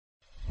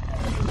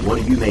What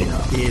Are You Made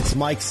Of? It's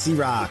Mike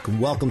C-Rock, and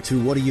welcome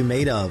to What Are You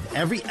Made Of?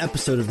 Every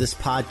episode of this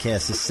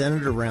podcast is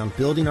centered around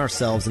building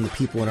ourselves and the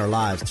people in our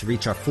lives to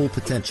reach our full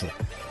potential.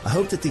 I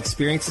hope that the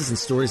experiences and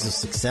stories of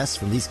success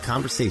from these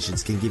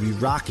conversations can give you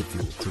rocket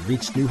fuel to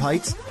reach new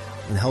heights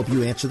and help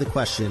you answer the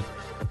question,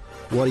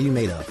 what are you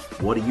made of?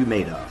 What are you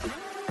made of?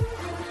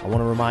 I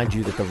want to remind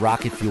you that the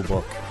Rocket Fuel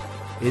book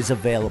is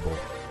available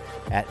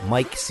at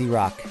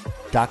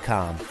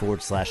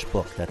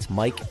mikecroc.com/book. That's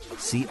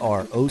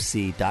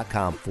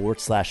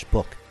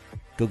mikecroc.com/book.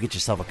 Go get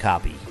yourself a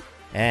copy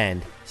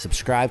and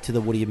subscribe to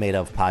the What Are You Made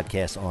Of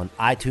podcast on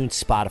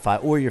iTunes,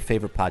 Spotify, or your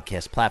favorite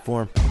podcast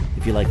platform.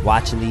 If you like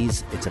watching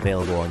these, it's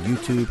available on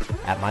YouTube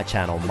at my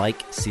channel,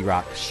 Mike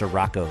C-Roc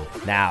Scirocco.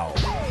 Now,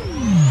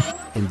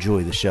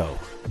 enjoy the show.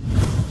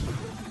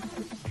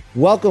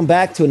 Welcome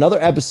back to another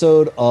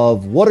episode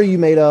of What Are You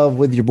Made Of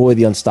with your boy,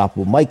 the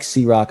unstoppable Mike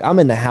C-Roc. I'm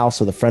in the house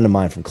with a friend of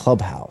mine from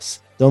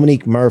Clubhouse,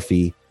 Dhomonique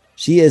Murphy.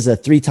 She is a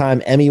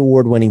 3-time Emmy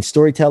Award-winning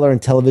storyteller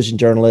and television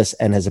journalist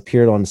and has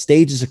appeared on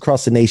stages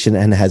across the nation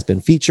and has been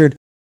featured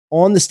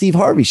on The Steve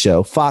Harvey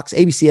Show, Fox,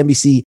 ABC,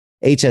 NBC,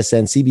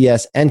 HSN,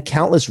 CBS, and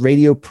countless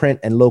radio, print,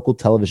 and local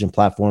television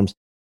platforms.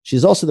 She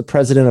is also the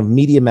president of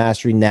Media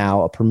Mastery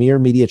Now, a premier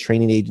media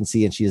training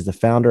agency, and she is the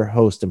founder,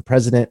 host, and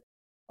president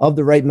of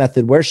The Right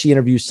Method, where she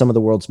interviews some of the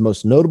world's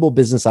most notable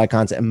business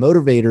icons and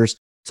motivators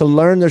to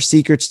learn their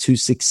secrets to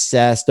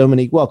success.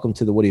 Dhomonique, welcome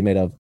to the What Are You Made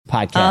Of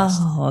podcast.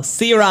 Oh,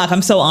 C-Roc,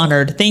 I'm so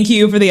honored. Thank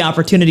you for the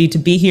opportunity to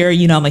be here.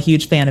 You know, I'm a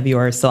huge fan of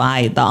yours, so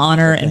the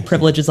honor and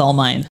privilege is all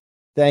mine.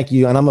 Thank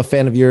you. And I'm a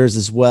fan of yours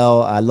as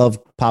well. I love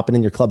popping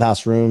in your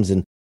Clubhouse rooms,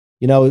 and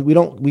you know,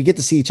 we get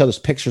to see each other's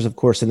pictures, of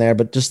course, in there,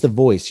 but just the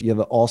voice. You have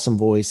an awesome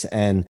voice,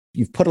 and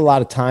you've put a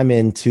lot of time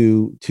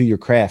into your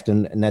craft,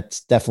 and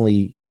that's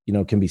definitely, you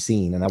know, can be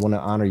seen. And I want to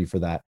honor you for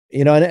that.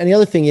 You know, and the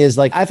other thing is,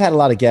 like, I've had a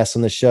lot of guests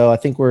on the show. I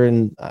think we're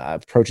in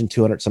approaching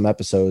 200 some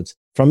episodes.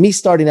 From me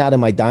starting out in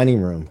my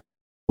dining room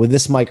with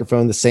this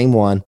microphone, the same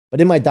one,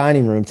 but in my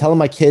dining room, telling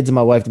my kids and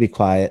my wife to be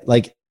quiet,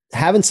 like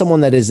having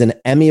someone that is an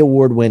Emmy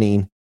Award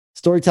winning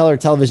storyteller,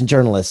 television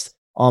journalist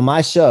on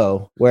my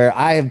show, where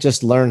I have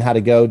just learned how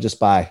to go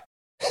just by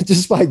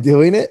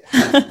doing it.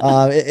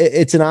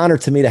 It's an honor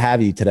to me to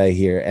have you today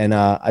here. And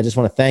I just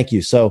want to thank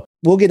you. So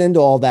we'll get into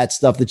all that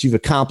stuff that you've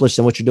accomplished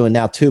and what you're doing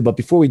now too. But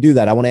before we do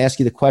that, I want to ask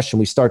you the question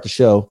we start the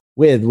show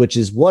with, which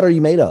is, what are you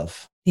made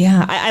of?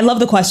 Yeah, I love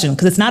the question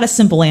because it's not a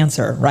simple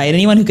answer, right?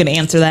 Anyone who can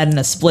answer that in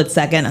a split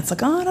second, it's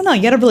like, oh, I don't know.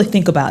 You got to really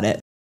think about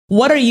it.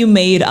 What are you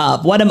made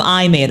of? What am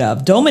I made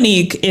of?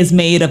 Dhomonique is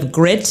made of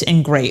grit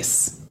and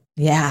grace.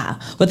 Yeah,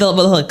 with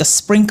like a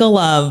sprinkle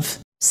of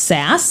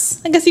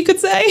sass, I guess you could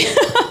say.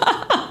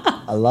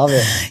 I love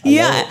it.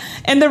 Yeah.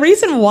 And the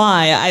reason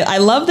why I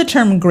love the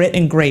term grit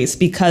and grace,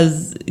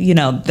 because, you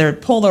know, they're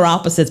polar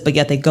opposites, but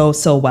yet they go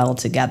so well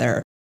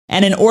together.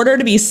 And in order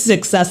to be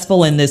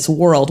successful in this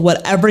world,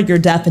 whatever your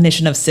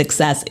definition of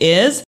success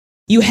is,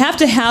 you have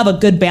to have a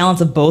good balance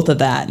of both of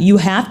that. You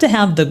have to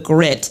have the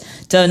grit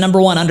to,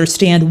 number one,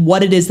 understand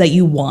what it is that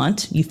you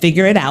want. You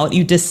figure it out.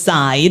 You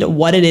decide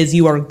what it is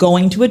you are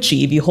going to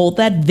achieve. You hold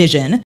that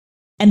vision.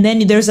 And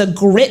then there's a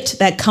grit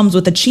that comes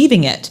with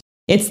achieving it.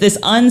 It's this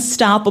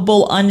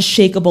unstoppable,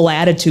 unshakable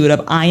attitude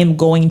of, I am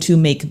going to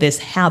make this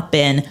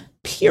happen,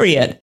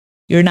 period.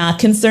 You're not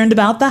concerned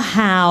about the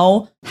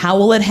how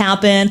will it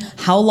happen?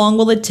 How long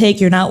will it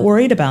take? You're not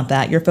worried about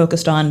that. You're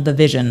focused on the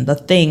vision, the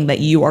thing that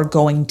you are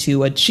going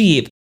to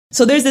achieve.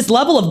 So there's this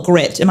level of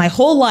grit. In my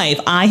whole life,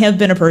 I have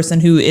been a person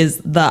who is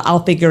the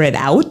I'll figure it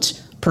out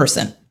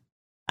person.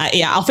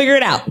 I'll figure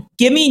it out.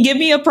 Give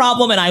me a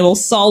problem and I will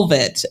solve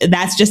it.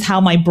 That's just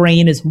how my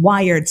brain is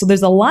wired. So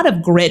there's a lot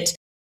of grit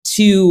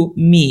to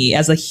me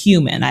as a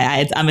human.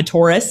 I'm a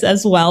Taurus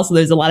as well, so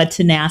there's a lot of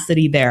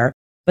tenacity there.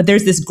 But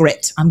there's this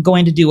grit. I'm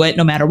going to do it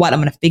no matter what.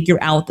 I'm going to figure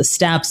out the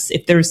steps.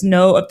 If there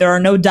are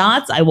no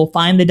dots, I will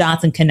find the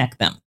dots and connect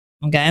them.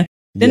 Okay.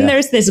 Then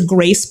there's this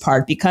grace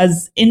part,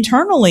 because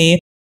internally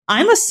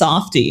I'm a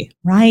softie,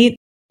 right?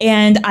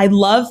 And I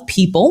love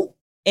people.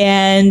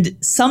 And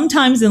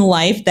sometimes in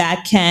life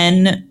that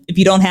can, if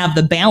you don't have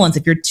the balance,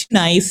 if you're too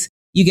nice,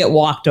 you get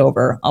walked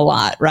over a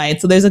lot,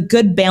 right? So there's a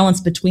good balance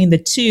between the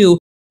two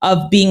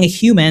of being a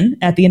human.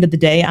 At the end of the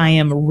day, I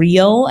am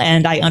real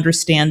and I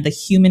understand the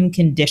human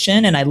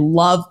condition and I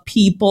love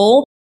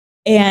people,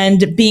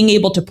 and being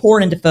able to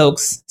pour into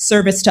folks,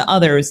 service to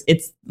others.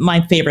 It's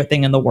my favorite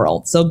thing in the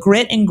world. So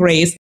grit and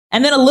grace,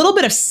 and then a little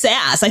bit of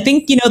sass. I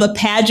think, you know, the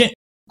pageant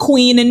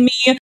queen in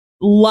me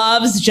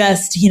loves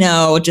just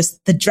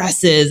the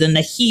dresses and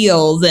the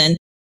heels and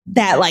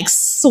that like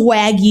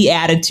swaggy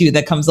attitude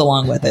that comes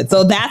along with it.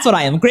 So that's what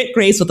I am. Grit,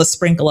 grace with a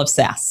sprinkle of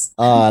sass.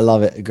 Oh, I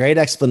love it. Great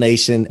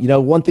explanation. You know,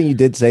 one thing you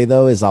did say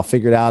though, is I'll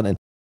figure it out and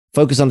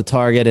focus on the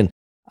target. And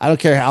I don't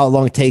care how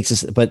long it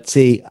takes, but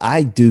see,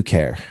 I do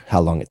care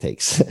how long it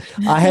takes.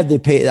 I have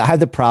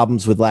the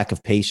problems with lack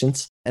of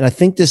patience. And I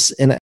think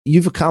and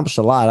you've accomplished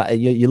a lot.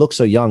 You look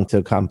so young to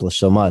accomplish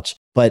so much,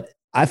 but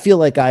I feel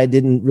like I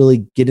didn't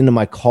really get into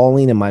my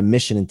calling and my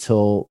mission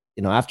until,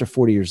 after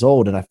 40 years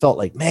old. And I felt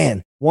like,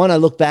 man, I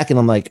look back and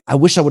I'm like, I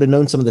wish I would have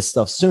known some of this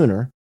stuff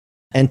sooner.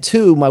 And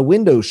two, my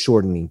window's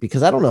shortening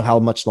because I don't know how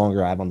much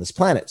longer I have on this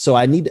planet. So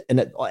I need,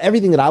 and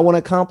everything that I want to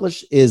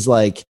accomplish is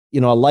like, a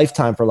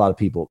lifetime for a lot of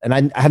people. And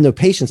I have no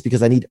patience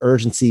because I need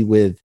urgency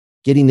with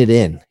getting it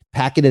in,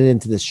 packing it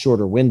into this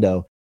shorter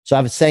window. So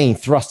I was saying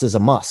thrust is a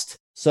must.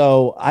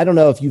 So I don't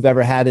know if you've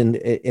ever had an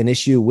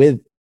issue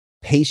with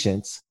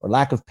patience or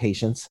lack of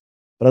patience,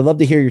 but I'd love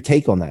to hear your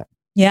take on that.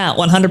 Yeah,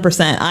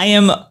 100%.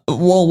 I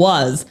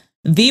was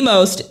the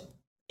most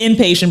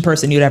impatient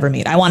person you'd ever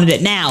meet. I wanted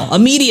it now,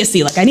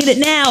 immediacy. Like I need it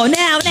now.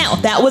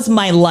 That was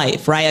my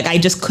life, right? Like I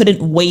just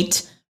couldn't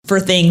wait for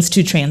things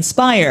to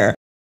transpire.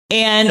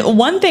 And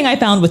one thing I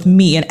found with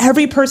me, and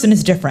every person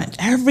is different.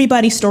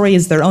 Everybody's story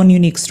is their own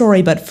unique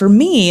story. But for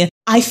me,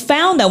 I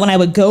found that when I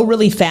would go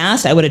really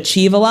fast, I would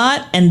achieve a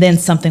lot, and then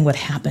something would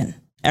happen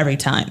every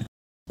time.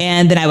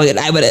 And then I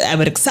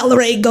would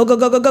accelerate, go,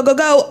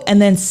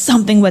 and then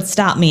something would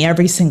stop me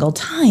every single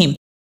time.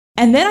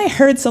 And then I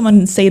heard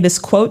someone say this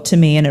quote to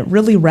me, and it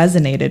really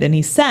resonated. And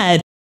he said,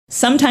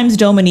 sometimes,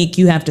 Dhomonique,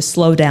 you have to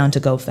slow down to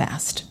go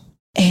fast.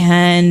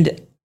 And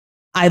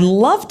I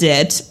loved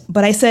it,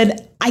 but I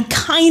said, I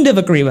kind of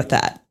agree with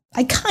that.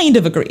 I kind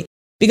of agree.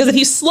 Because if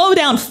you slow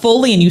down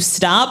fully and you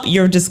stop,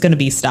 you're just going to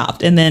be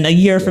stopped. And then a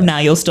year from now,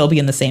 you'll still be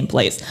in the same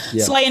place.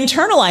 Yeah. So I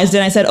internalized it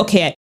and I said,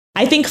 okay,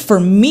 I think for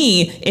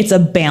me, it's a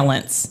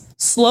balance.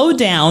 Slow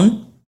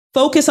down.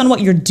 Focus on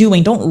what you're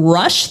doing. Don't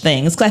rush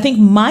things. Because I think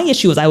my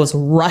issue is I was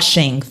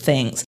rushing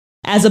things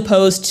as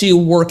opposed to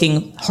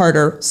working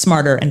harder,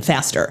 smarter, and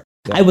faster.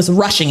 Yeah. I was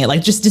rushing it.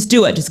 Like, just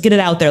do it. Just get it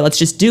out there. Let's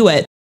just do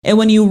it. And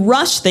when you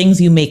rush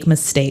things, you make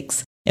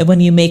mistakes. And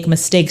when you make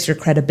mistakes, your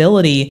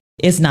credibility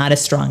is not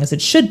as strong as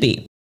it should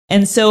be.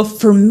 And so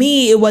for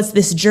me, it was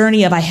this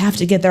journey of I have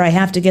to get there. I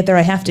have to get there.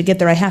 I have to get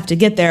there. I have to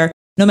get there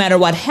no matter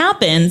what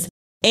happens.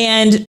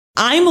 And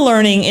I'm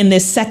learning in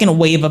this second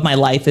wave of my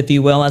life, if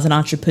you will, as an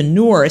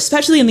entrepreneur,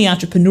 especially in the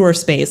entrepreneur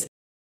space,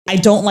 I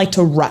don't like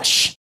to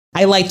rush.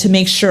 I like to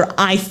make sure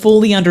I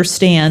fully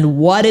understand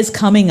what is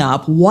coming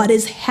up, what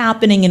is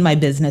happening in my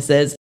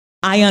businesses.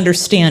 I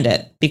understand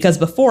it because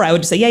before I would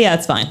just say, yeah,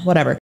 it's fine,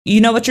 whatever.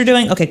 You know what you're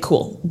doing? Okay,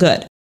 cool,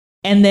 good.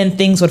 And then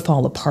things would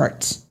fall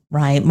apart,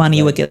 right?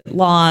 Money would get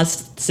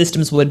lost,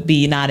 systems would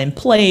be not in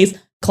place,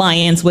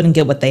 clients wouldn't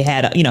get what they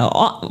had,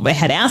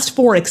 had asked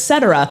for,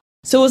 etc.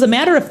 So it was a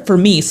matter of, for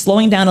me,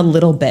 slowing down a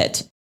little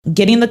bit,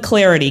 getting the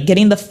clarity,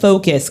 getting the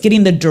focus,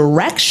 getting the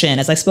direction,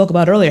 as I spoke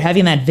about earlier,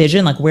 having that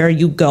vision, like where are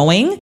you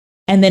going?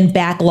 And then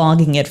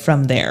backlogging it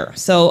from there.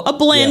 So a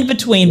blend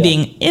between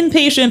being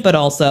impatient, but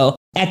also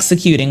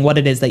executing what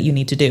it is that you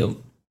need to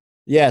do.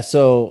 Yeah.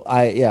 So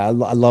I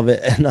love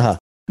it. And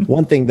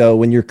one thing though,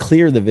 when you're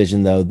clear of the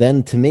vision though,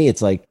 then to me,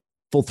 it's like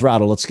full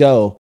throttle, let's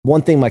go.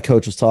 One thing my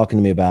coach was talking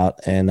to me about,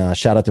 and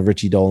shout out to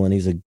Richie Dolan.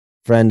 He's a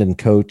friend and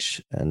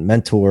coach and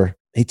mentor.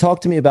 He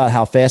talked to me about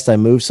how fast I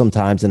move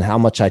sometimes and how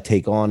much I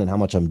take on and how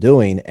much I'm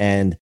doing.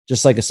 And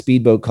just like a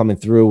speedboat coming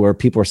through where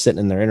people are sitting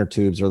in their inner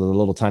tubes or the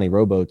little tiny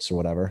rowboats or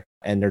whatever,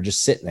 and they're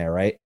just sitting there,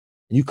 right?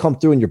 And you come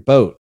through in your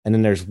boat and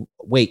then there's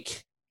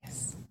wake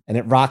and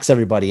it rocks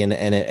everybody and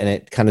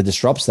it kind of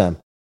disrupts them.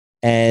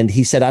 And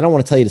he said, I don't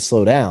want to tell you to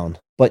slow down,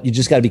 but you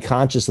just got to be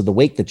conscious of the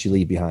wake that you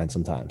leave behind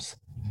sometimes.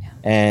 Yeah.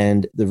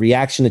 And the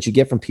reaction that you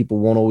get from people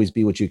won't always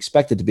be what you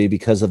expect it to be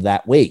because of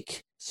that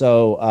wake.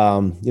 So,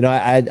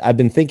 I've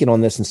been thinking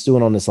on this and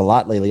stewing on this a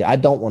lot lately. I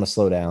don't want to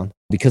slow down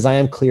because I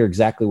am clear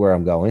exactly where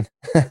I'm going.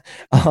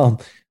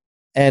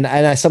 And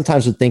I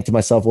sometimes would think to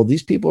myself, well,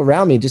 these people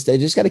around me, they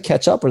just got to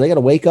catch up or they got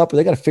to wake up or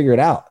they got to figure it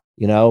out,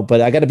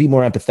 but I got to be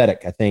more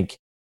empathetic, I think,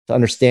 to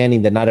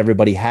understanding that not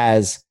everybody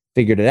has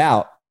figured it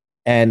out.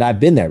 And I've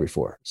been there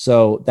before.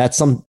 So that's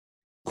some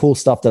cool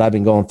stuff that I've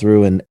been going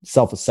through and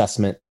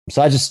self-assessment.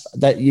 So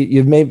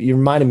you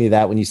reminded me of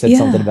that when you said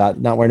something about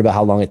not worrying about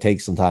how long it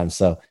takes sometimes.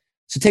 So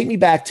take me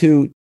back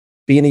to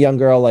being a young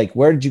girl. Like,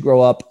 where did you grow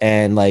up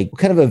and like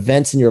what kind of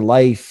events in your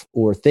life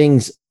or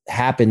things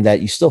happened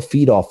that you still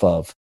feed off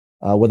of?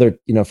 Whether,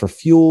 for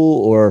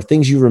fuel or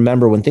things you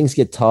remember when things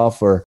get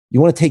tough or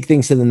you want to take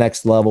things to the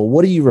next level.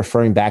 What are you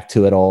referring back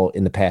to at all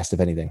in the past,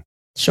 if anything?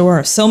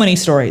 Sure. So many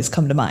stories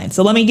come to mind.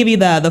 So let me give you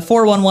the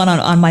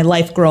 411 on my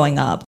life growing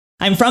up.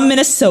 I'm from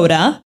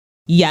Minnesota.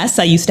 Yes,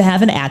 I used to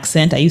have an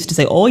accent. I used to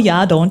say, oh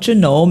yeah, don't you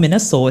know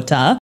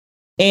Minnesota?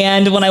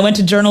 And when I went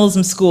to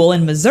journalism school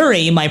in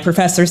Missouri, my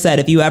professor said,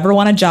 if you ever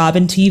want a job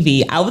in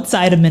TV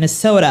outside of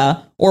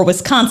Minnesota or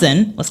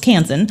Wisconsin,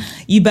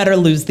 you better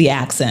lose the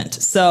accent.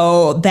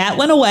 So that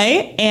went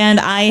away. And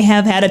I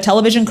have had a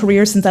television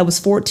career since I was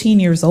 14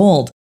 years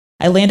old.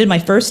 I landed my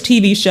first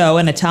TV show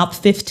in a top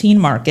 15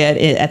 market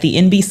at the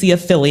NBC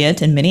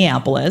affiliate in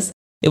Minneapolis.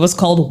 It was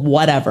called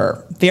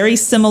Whatever, very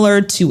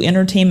similar to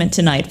Entertainment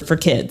Tonight for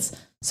kids.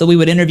 So we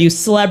would interview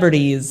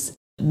celebrities.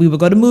 We would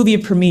go to movie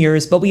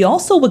premieres, but we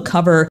also would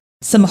cover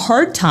some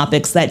hard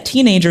topics that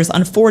teenagers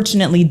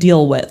unfortunately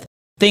deal with.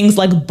 Things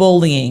like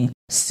bullying,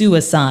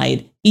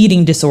 suicide,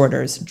 eating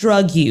disorders,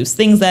 drug use,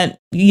 things that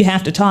you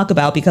have to talk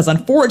about because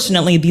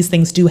unfortunately these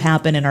things do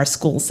happen in our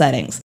school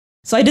settings.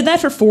 So I did that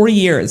for 4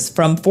 years,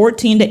 from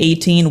 14 to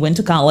 18, went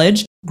to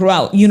college, grew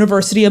out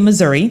University of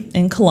Missouri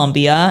in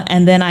Columbia,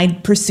 and then I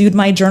pursued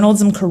my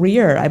journalism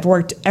career. I've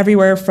worked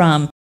everywhere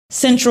from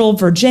Central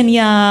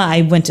Virginia.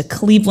 I went to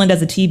Cleveland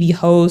as a TV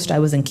host. I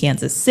was in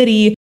Kansas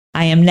City.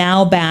 I am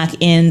now back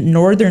in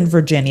Northern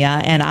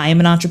Virginia, and I am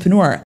an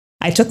entrepreneur.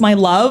 I took my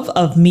love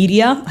of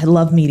media. I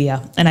love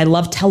media, and I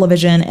love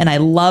television, and I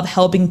love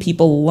helping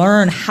people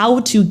learn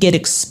how to get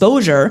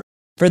exposure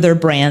for their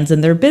brands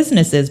and their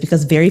businesses,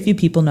 because very few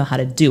people know how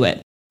to do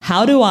it.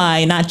 How do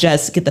I not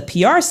just get the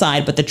PR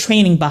side, but the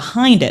training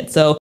behind it?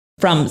 So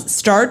from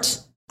start,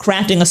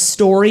 crafting a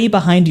story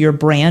behind your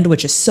brand,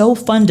 which is so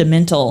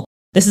fundamental.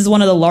 This is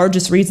one of the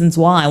largest reasons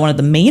why, one of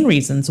the main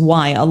reasons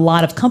why a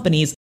lot of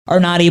companies are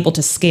not able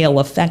to scale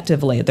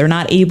effectively. They're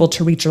not able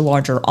to reach a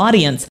larger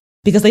audience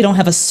because they don't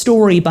have a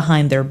story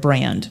behind their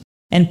brand.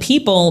 And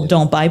people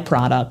don't buy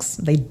products.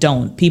 They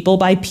don't. People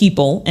buy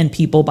people, and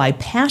people buy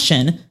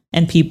passion,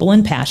 and people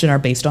and passion are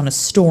based on a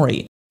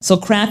story. So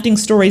crafting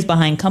stories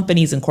behind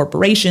companies and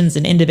corporations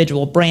and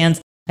individual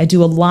brands, I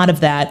do a lot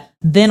of that,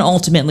 then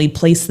ultimately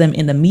place them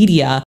in the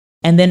media.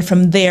 And then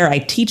from there, I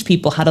teach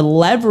people how to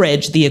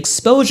leverage the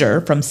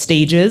exposure from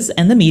stages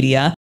and the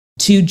media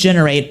to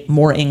generate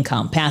more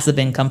income, passive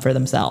income for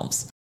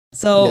themselves.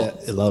 So yeah,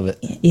 I love it.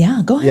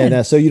 Yeah, go ahead. Yeah,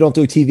 no, so you don't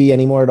do TV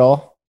anymore at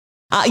all?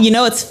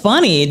 It's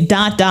funny, ...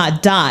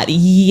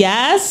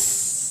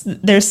 Yes.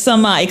 There's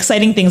some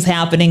exciting things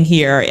happening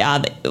here,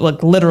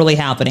 like literally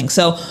happening.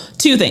 So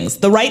 2 things.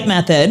 The Right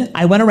Method.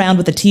 I went around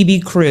with a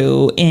TV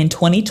crew in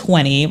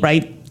 2020,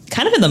 right?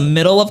 Kind of in the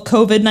middle of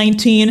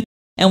COVID-19.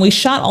 And we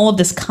shot all of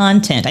this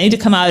content. I need to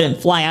come out and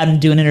fly out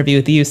and do an interview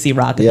with you,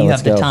 C-Rock, if you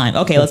have the time.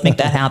 Okay, let's make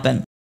that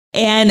happen.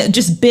 And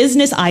just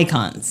business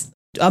icons,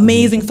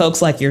 amazing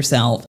folks like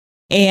yourself.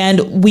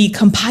 And we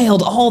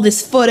compiled all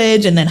this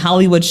footage, and then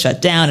Hollywood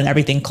shut down and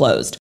everything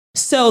closed.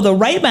 So The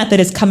Right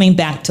Method is coming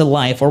back to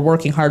life. We're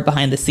working hard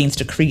behind the scenes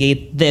to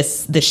create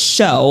this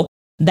show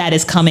that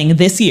is coming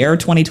this year,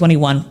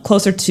 2021,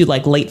 closer to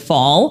like late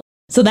fall.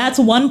 So that's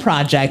one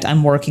project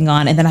I'm working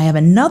on. And then I have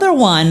another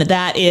one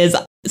that it's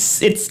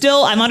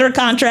still, I'm under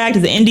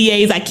contract, the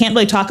NDAs. I can't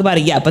really talk about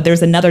it yet, but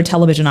there's another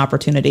television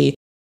opportunity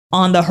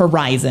on the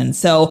horizon.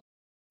 So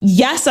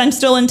yes, I'm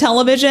still in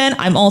television.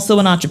 I'm also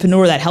an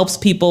entrepreneur that helps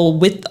people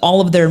with all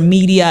of their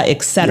media,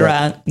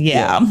 etc.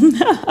 Yeah.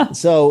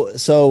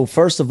 So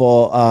first of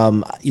all,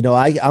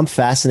 I'm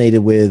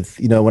fascinated with,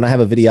 when I have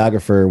a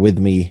videographer with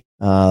me,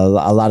 a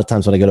lot of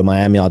times when I go to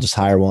Miami, I'll just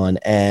hire one,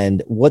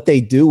 and what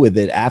they do with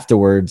it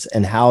afterwards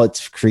and how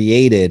it's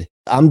created.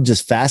 I'm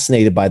just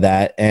fascinated by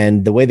that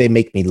and the way they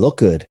make me look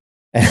good.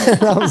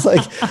 And I was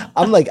like,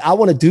 I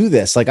want to do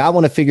this. Like, I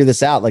want to figure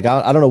this out. Like,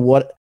 I don't know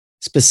what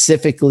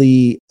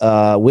specifically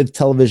with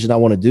television I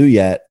want to do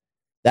yet.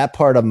 That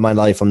part of my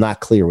life I'm not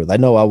clear with. I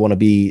know I want to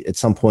be at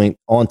some point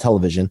on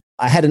television.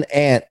 I had an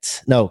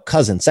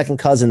second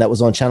cousin that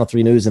was on Channel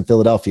 3 News in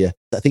Philadelphia.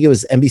 I think it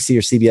was NBC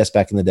or CBS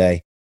back in the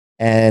day.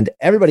 And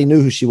everybody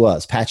knew who she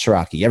was, Pat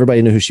Shiraki.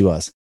 Everybody knew who she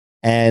was.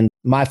 And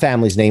my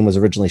family's name was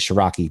originally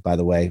Shiraki, by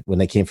the way, when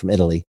they came from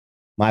Italy.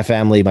 My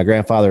family, my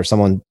grandfather,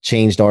 someone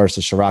changed ours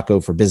to Scirocco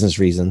for business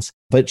reasons.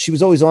 But she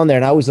was always on there,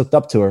 and I always looked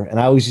up to her. And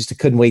I always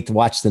couldn't wait to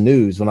watch the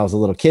news when I was a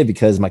little kid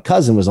because my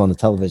cousin was on the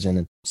television.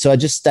 And so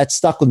that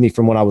stuck with me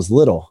from when I was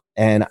little.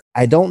 And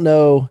I don't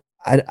know.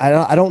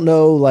 I don't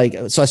know. Like,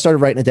 so I started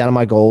writing it down on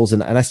my goals,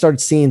 and I started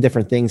seeing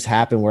different things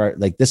happen where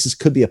like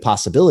could be a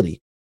possibility.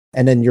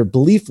 And then your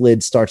belief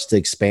lid starts to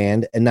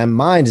expand, and my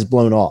mind is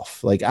blown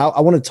off. Like, I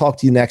want to talk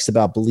to you next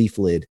about belief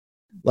lid.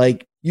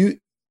 Like,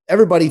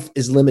 everybody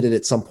is limited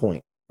at some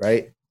point,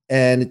 right?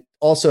 And it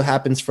also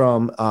happens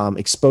from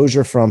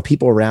exposure from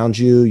people around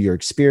you, your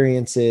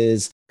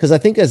experiences. Because I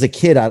think as a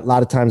kid, a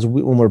lot of times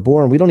when we're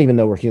born, we don't even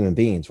know we're human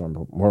beings when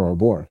we're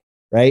born,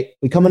 right?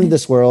 We come into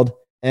this world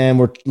and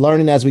we're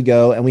learning as we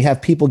go, and we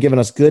have people giving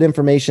us good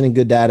information and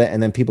good data,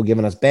 and then people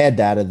giving us bad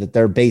data that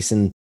they're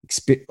basing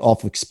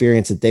off of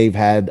experience that they've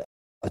had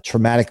a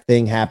traumatic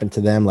thing happen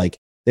to them. Like,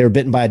 they were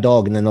bitten by a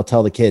dog, and then they'll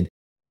tell the kid,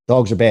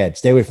 dogs are bad,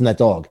 stay away from that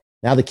dog.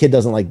 Now the kid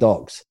doesn't like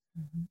dogs,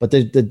 but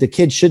the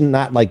kid shouldn't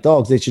not like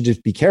dogs. They should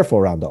just be careful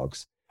around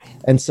dogs.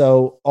 And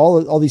so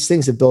all these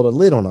things have built a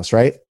lid on us,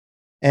 right?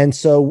 And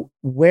so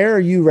where are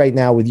you right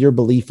now with your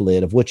belief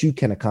lid of what you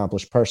can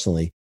accomplish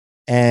personally?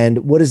 And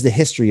what is the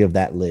history of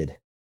that lid?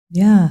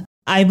 Yeah,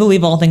 I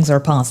believe all things are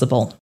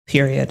possible,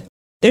 period.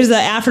 There's an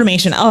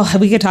affirmation. Oh,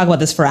 we could talk about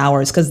this for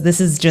hours because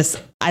this is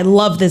just, I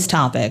love this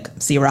topic,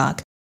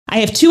 C-Rock. I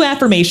have 2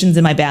 affirmations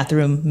in my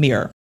bathroom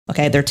mirror.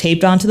 Okay, they're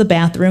taped onto the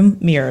bathroom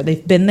mirror.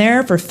 They've been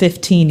there for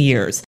 15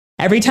 years.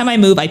 Every time I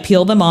move, I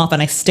peel them off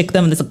and I stick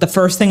them. This is like the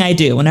first thing I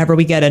do. Whenever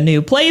we get a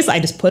new place, I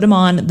just put them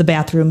on the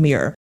bathroom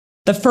mirror.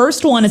 The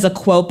first one is a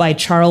quote by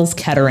Charles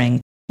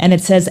Kettering, and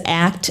it says,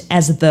 "Act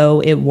as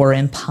though it were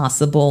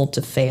impossible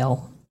to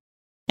fail."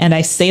 And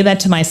I say that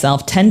to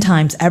myself 10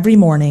 times every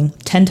morning,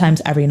 10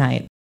 times every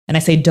night. And I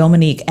say,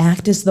 Dhomonique,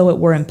 act as though it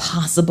were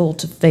impossible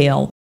to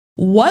fail.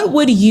 What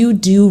would you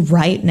do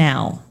right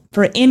now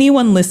for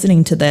anyone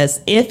listening to this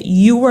if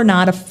you were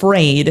not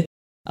afraid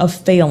of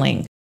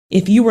failing?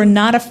 if you were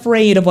not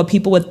afraid of what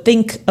people would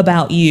think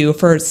about you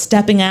for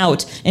stepping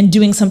out and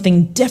doing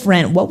something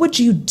different, what would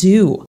you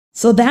do?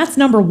 So that's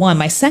number one.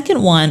 My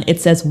second one, it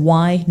says,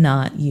 why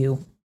not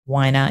you?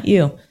 Why not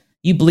you?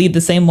 You bleed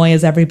the same way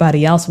as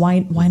everybody else.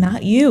 Why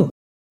not you?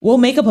 We'll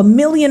make up a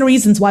million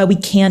reasons why we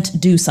can't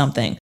do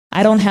something.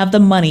 I don't have the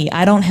money.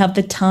 I don't have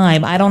the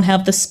time. I don't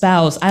have the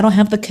spouse. I don't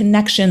have the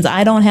connections.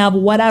 I don't have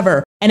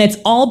whatever. And it's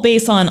all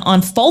based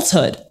on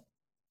falsehood.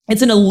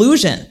 It's an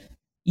illusion.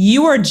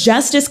 You are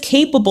just as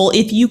capable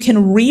if you can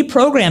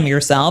reprogram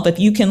yourself, if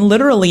you can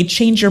literally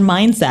change your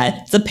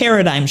mindset. It's a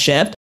paradigm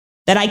shift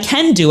that I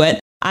can do it.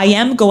 I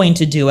am going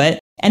to do it.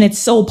 And it's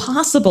so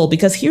possible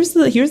because here's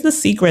the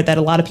secret that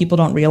a lot of people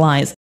don't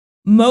realize.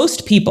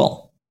 Most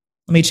people,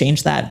 let me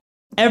change that.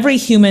 Every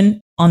human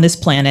on this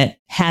planet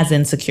has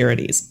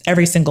insecurities,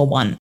 every single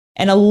one.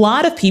 And a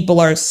lot of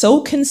people are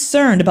so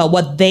concerned about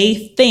what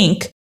they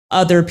think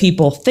other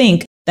people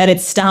think that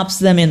it stops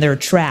them in their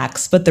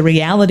tracks. But the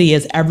reality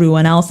is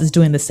everyone else is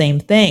doing the same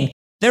thing.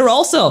 They're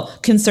also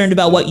concerned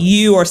about what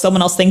you or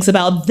someone else thinks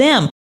about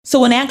them.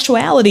 So in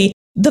actuality,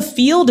 the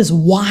field is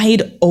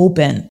wide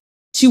open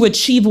to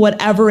achieve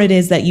whatever it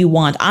is that you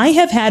want. I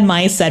have had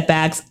my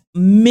setbacks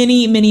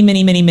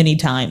many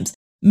times.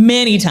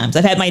 Many times.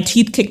 I've had my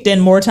teeth kicked in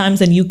more times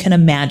than you can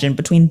imagine,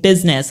 between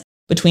business,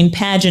 between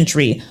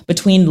pageantry,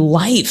 between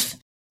life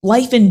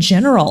in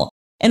general.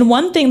 And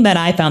one thing that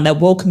I found that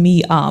woke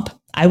me up,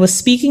 I was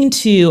speaking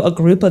to a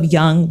group of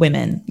young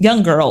women,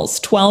 young girls,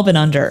 12 and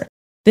under.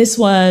 This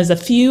was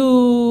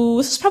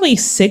probably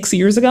 7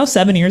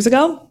 years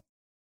ago.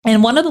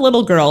 And one of the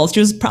little girls, she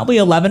was probably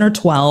 11 or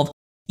 12,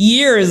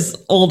 years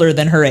older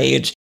than her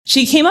age.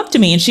 She came up to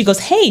me and she goes,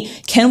 "Hey,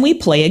 can we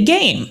play a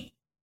game?"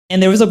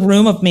 And there was a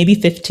room of maybe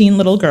 15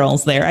 little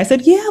girls there. I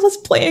said, "Yeah, let's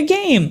play a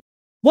game."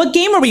 "What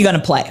game are we going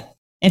to play?"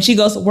 And she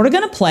goes, "We're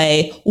going to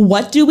play,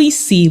 what do we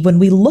see when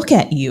we look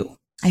at you?"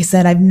 I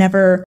said, I've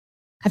never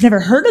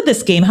heard of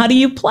this game. How do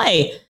you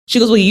play? She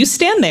goes, "Well, you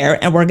stand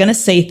there and we're going to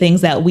say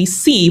things that we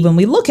see when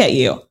we look at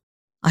you."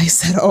 I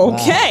said,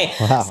 "Okay."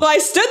 Wow. So I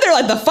stood there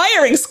like the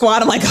firing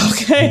squad. I'm like,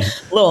 okay,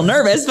 a little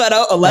nervous, but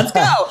let's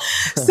go.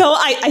 So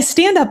I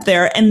stand up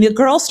there and the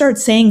girl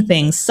starts saying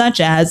things such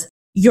as,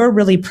 "You're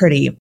really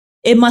pretty.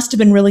 It must have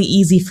been really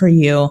easy for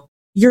you.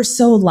 You're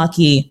so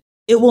lucky.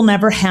 It will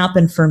never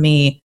happen for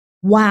me.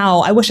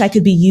 Wow, I wish I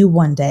could be you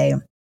one day."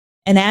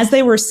 And as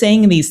they were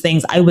saying these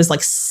things, I was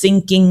like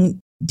sinking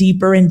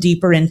deeper and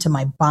deeper into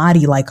my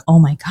body, like, oh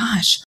my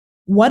gosh,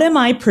 what am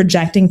I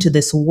projecting to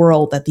this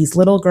world that these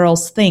little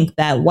girls think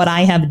that what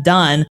I have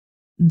done,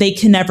 they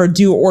can never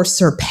do or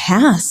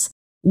surpass?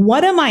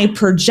 What am I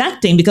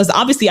projecting? Because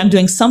obviously I'm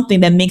doing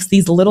something that makes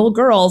these little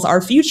girls,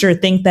 our future,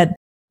 think that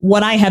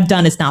what I have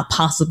done is not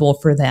possible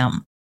for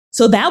them.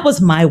 So that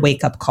was my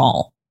wake-up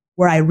call,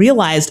 where I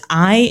realized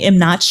I am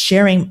not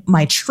sharing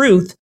my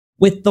truth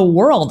with the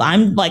world.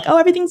 I'm like, oh,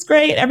 everything's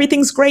great.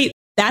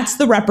 That's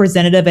the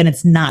representative, and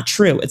it's not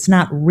true. It's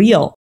not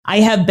real. I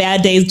have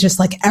bad days just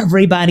like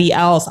everybody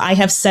else. I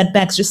have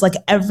setbacks just like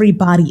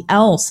everybody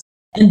else.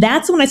 And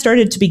that's when I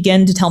started to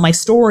begin to tell my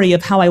story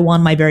of how I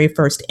won my very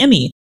first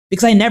Emmy,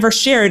 because I never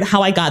shared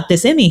how I got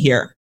this Emmy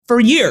here for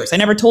years. I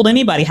never told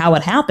anybody how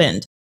it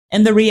happened.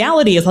 And the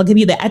reality is, I'll give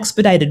you the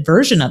expedited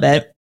version of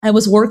it. I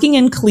was working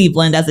in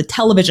Cleveland as a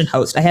television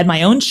host. I had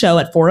my own show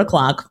at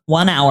 4:00,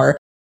 1 hour,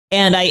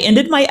 and I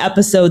ended my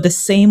episode the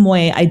same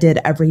way I did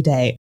every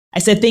day. I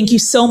said, "Thank you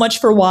so much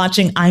for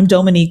watching. I'm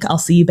Dhomonique. I'll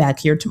see you back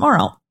here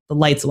tomorrow." The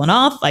lights went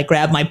off. I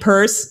grabbed my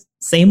purse,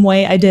 same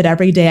way I did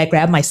every day. I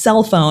grabbed my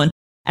cell phone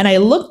and I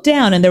looked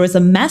down and there was a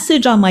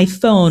message on my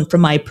phone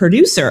from my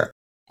producer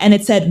and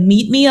it said,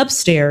 "Meet me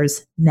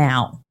upstairs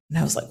now." And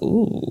I was like,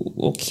 ooh,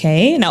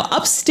 okay. Now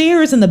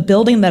upstairs in the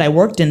building that I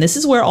worked in, this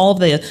is where all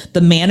the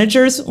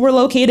managers were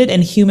located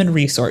and human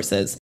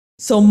resources.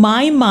 So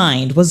my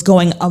mind was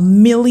going a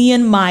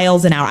million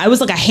miles an hour. I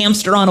was like a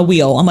hamster on a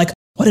wheel. I'm like,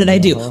 what did I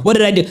do? What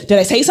did I do? Did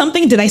I say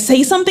something? Did I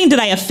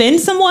offend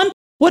someone?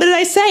 What did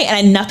I say?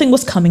 And nothing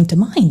was coming to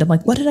mind. I'm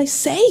like, what did I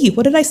say?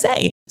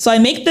 So I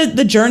make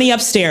the journey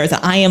upstairs.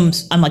 I'm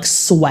like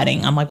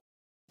sweating. I'm like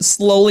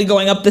slowly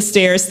going up the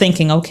stairs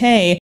thinking,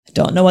 okay, I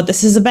don't know what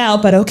this is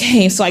about, but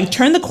okay. So I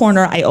turn the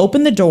corner, I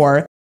open the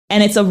door,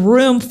 and it's a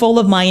room full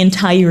of my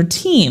entire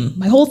team,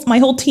 my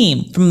whole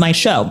team from my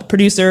show,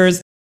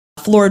 producers,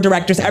 floor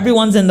directors,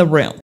 everyone's in the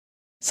room.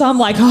 So I'm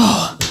like,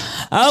 oh,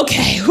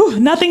 okay, whew,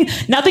 nothing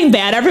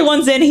bad.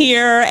 Everyone's in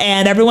here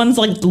and everyone's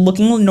like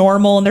looking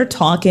normal and they're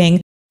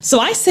talking. So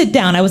I sit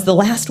down. I was the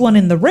last one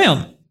in the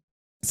room.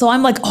 So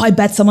I'm like, oh, I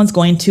bet someone's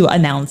going to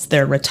announce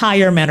their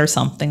retirement or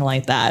something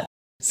like that.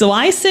 So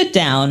I sit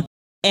down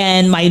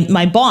and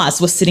my boss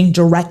was sitting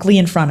directly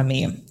in front of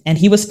me and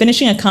he was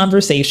finishing a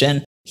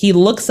conversation. He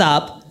looks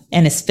up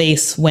and his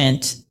face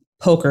went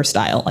poker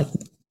style, like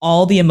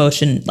all the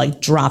emotion like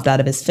dropped out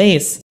of his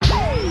face.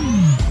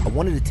 I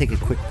wanted to take a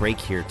quick break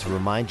here to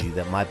remind you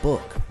that my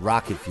book,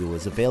 Rocket Fuel,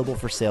 is available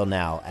for sale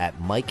now at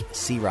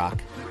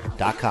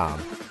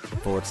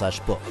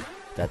MikeCroc.com/book.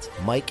 That's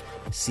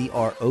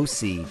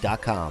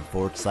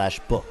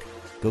MikeCroc.com/book.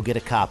 Go get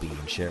a copy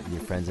and share it with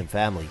your friends and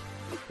family.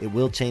 It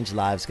will change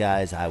lives,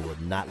 guys. I will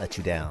not let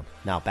you down.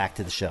 Now back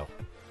to the show.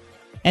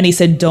 And he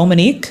said,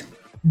 Dhomonique,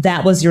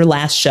 that was your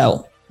last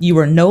show. You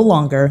were no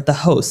longer the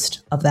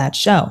host of that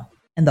show.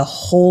 And the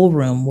whole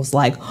room was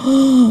like,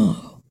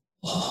 oh,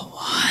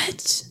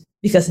 what?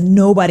 Because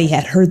nobody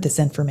had heard this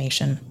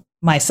information,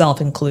 myself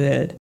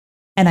included.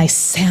 And I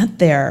sat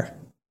there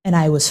and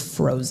I was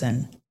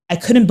frozen. I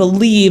couldn't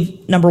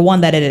believe, number one,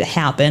 that it had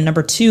happened.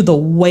 Number two, the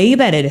way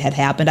that it had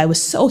happened. I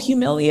was so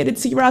humiliated,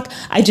 C-Rock.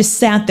 I just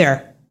sat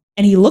there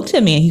and he looked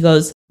at me and he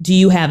goes, do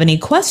you have any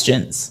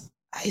questions?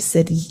 I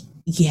said,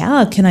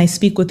 yeah, can I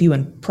speak with you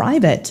in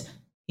private?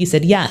 He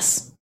said,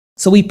 yes.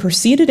 So we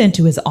proceeded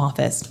into his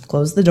office,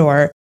 closed the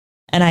door,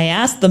 and I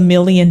asked the $1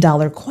 million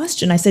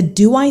question. I said,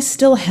 do I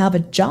still have a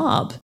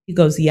job? He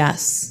goes,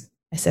 yes.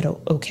 I said,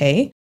 oh,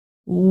 okay.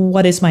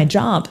 What is my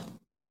job?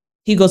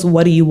 He goes,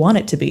 what do you want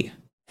it to be?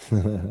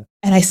 And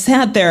I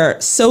sat there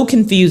so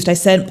confused. I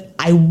said,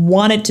 I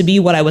want it to be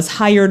what I was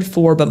hired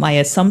for, but my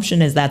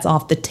assumption is that's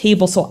off the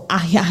table. So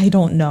I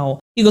don't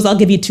know. He goes, I'll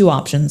give you two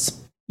options.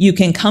 You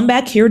can come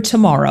back here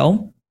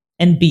tomorrow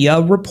and be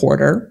a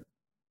reporter,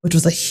 which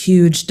was a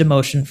huge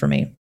demotion for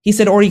me. He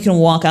said, or you can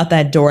walk out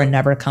that door and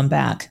never come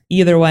back.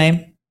 Either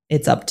way,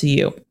 it's up to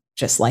you.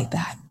 Just like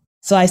that.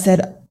 So I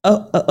said,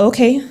 oh,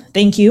 okay,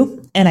 thank you.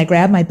 And I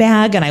grabbed my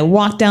bag and I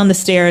walked down the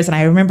stairs. And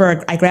I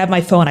remember I grabbed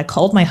my phone. I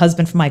called my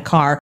husband from my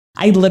car.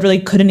 I literally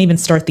couldn't even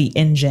start the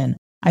engine.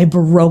 I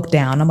broke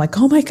down. I'm like,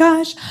 oh my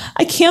gosh,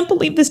 I can't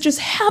believe this just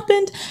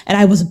happened. And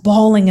I was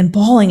bawling and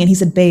bawling. And he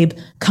said, babe,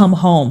 come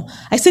home.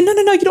 I said, no,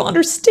 you don't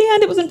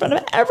understand. It was in front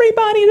of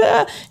everybody.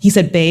 He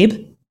said,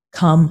 babe,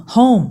 come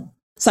home.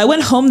 So I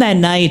went home that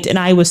night and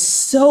I was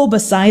so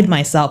beside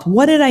myself.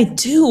 What did I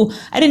do?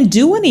 I didn't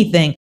do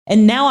anything.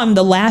 And now I'm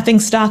the laughing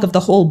stock of the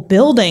whole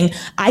building.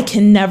 I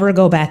can never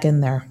go back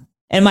in there.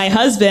 And my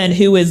husband,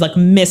 who is like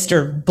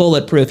Mr.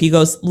 Bulletproof, he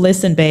goes,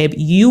 listen, babe,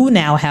 you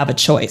now have a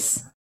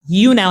choice.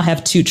 You now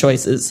have two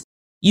choices.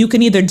 You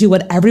can either do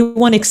what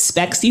everyone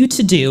expects you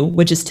to do,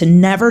 which is to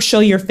never show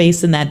your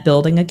face in that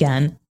building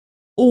again,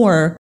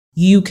 or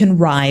you can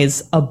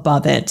rise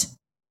above it.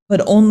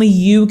 But only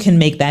you can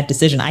make that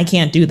decision. I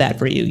can't do that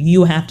for you.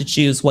 You have to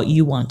choose what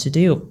you want to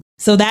do.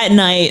 So that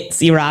night,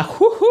 C-Rock,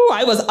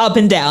 I was up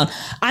and down.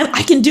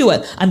 I can do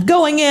it. I'm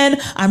going in.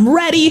 I'm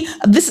ready.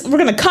 We're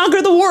going to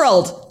conquer the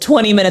world.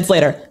 20 minutes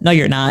later. No,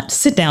 you're not.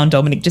 Sit down,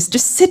 Dhomonique. Just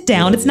sit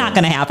down. It's not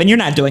going to happen. You're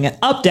not doing it.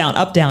 Up, down,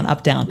 up, down,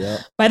 up, down. Yeah.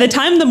 By the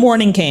time the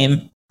morning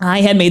came,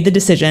 I had made the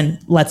decision.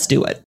 Let's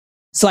do it.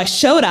 So I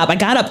showed up. I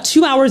got up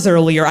 2 hours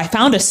earlier. I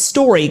found a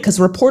story because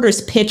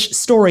reporters pitch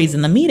stories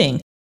in the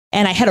meeting.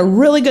 And I had a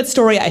really good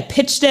story. I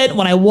pitched it.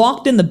 When I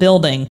walked in the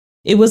building,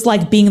 it was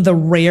like being the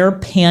rare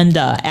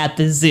panda at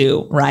the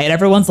zoo, right?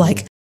 Everyone's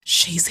like,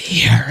 she's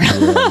here.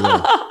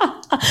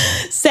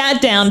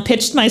 Sat down,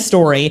 pitched my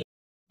story,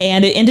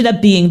 and it ended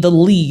up being the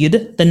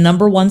lead, the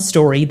number one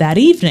story that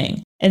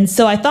evening. And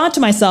so I thought to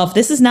myself,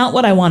 this is not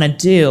what I want to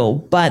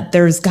do, but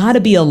there's got to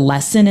be a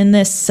lesson in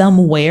this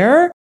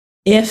somewhere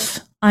if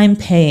I'm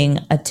paying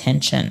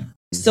attention.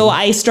 So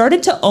I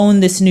started to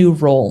own this new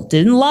role.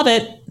 Didn't love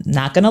it.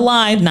 Not going to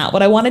lie. Not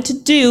what I wanted to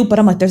do. But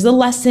I'm like, there's a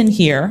lesson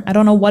here. I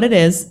don't know what it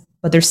is,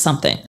 but there's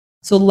something.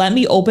 So let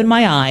me open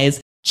my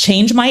eyes,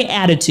 change my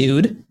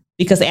attitude,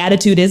 because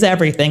attitude is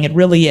everything. It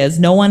really is.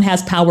 No one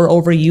has power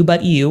over you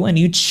but you. And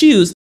you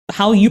choose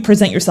how you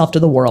present yourself to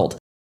the world.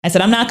 I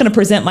said, I'm not going to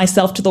present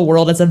myself to the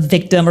world as a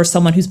victim or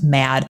someone who's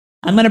mad.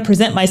 I'm going to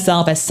present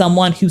myself as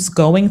someone who's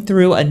going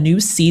through a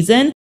new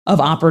season of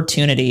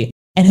opportunity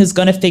and who's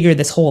going to figure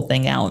this whole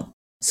thing out.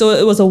 So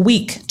it was a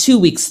week, 2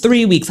 weeks,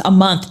 3 weeks, a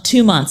month,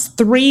 2 months,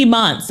 3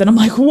 months. And I'm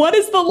like, what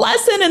is the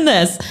lesson in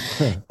this?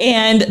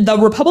 And the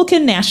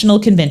Republican National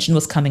Convention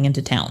was coming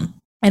into town.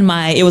 And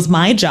it was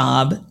my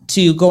job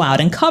to go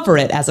out and cover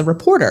it as a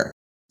reporter.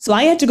 So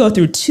I had to go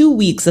through 2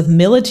 weeks of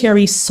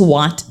military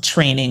SWAT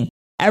training.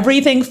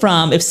 Everything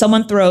from if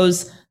someone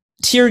throws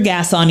tear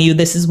gas on you,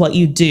 this is what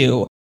you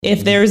do.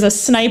 If there's a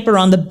sniper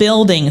on the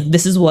building,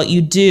 this is what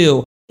you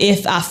do.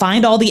 If I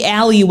find all the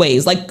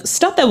alleyways, like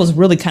stuff that was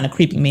really kind of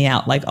creeping me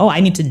out, like, oh, I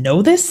need to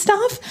know this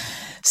stuff.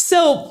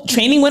 So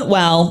training went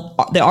well.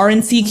 The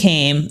RNC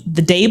came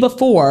the day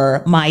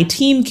before. My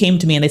team came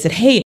to me and they said,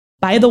 hey,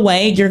 by the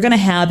way, you're going to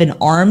have an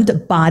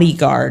armed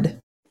bodyguard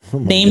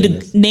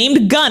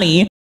named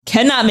Gunny.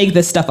 Cannot make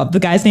this stuff up.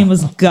 The guy's name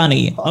was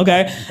Gunny.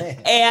 Okay.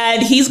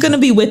 And he's going to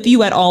be with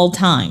you at all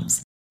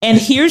times. And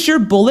here's your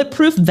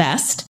bulletproof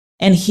vest.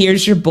 And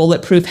here's your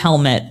bulletproof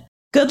helmet.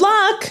 Good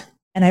luck.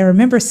 And I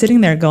remember sitting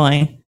there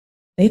going,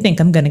 they think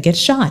I'm going to get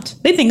shot.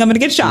 They think I'm going to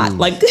get shot.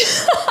 Like,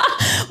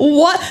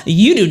 what?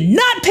 You do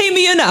not pay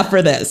me enough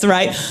for this,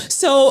 right?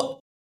 So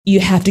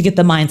you have to get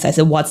the mindset. I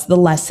said, what's the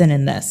lesson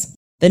in this?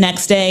 The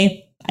next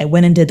day, I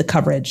went and did the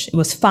coverage. It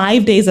was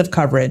 5 days of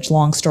coverage.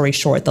 Long story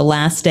short, the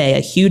last day,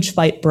 a huge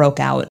fight broke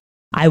out.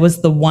 I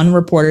was the one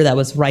reporter that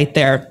was right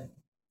there,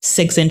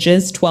 6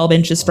 inches, 12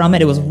 inches from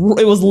it. It was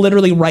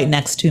literally right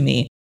next to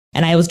me.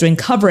 And I was doing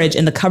coverage,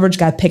 and the coverage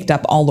got picked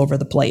up all over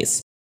the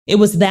place. It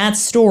was that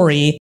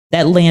story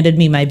that landed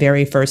me my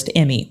very first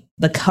Emmy,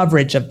 the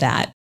coverage of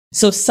that.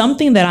 So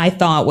something that I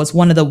thought was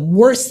one of the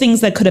worst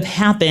things that could have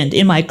happened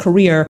in my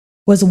career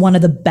was one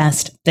of the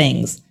best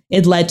things.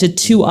 It led to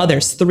 2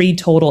 others, 3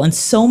 total, and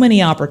so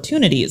many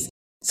opportunities.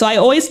 So I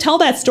always tell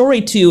that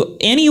story to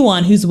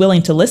anyone who's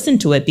willing to listen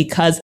to it,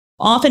 because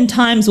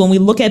oftentimes when we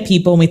look at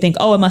people and we think,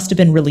 oh, it must have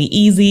been really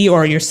easy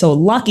or you're so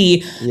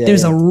lucky,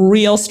 there's a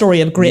real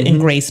story of grit and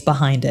grace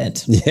behind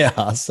it. Yeah,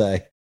 I'll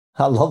say.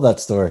 I love that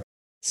story.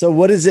 So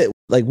what is it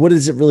like? What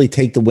does it really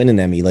take to win an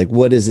Emmy? Like,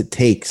 what does it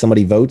take?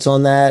 Somebody votes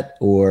on that,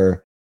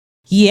 or?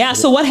 Yeah.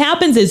 So what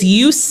happens is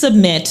you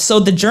submit. So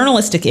the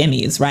journalistic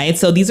Emmys, right?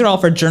 So these are all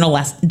for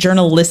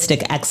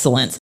journalistic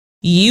excellence.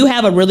 You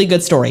have a really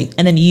good story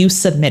and then you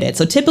submit it.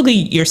 So typically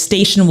your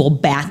station will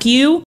back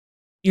you.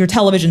 Your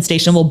television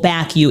station will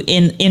back you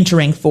in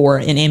entering for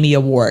an Emmy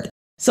award.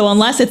 So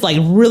unless it's like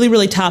really,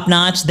 really top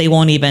notch, they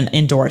won't even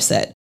endorse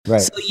it.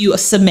 Right. So you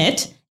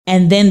submit,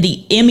 and then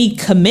the Emmy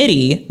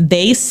committee,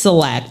 they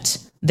select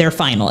their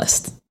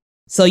finalists.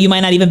 So you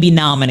might not even be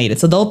nominated.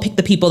 So they'll pick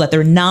the people that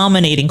they're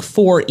nominating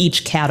for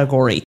each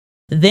category.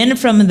 Then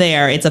from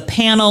there, it's a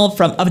panel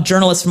of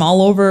journalists from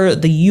all over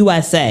the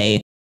USA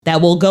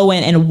that will go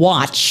in and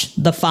watch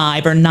the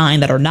 5 or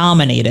 9 that are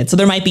nominated. So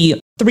there might be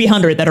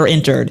 300 that are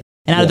entered.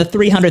 And out of the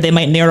 300, they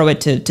might narrow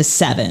it to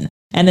 7.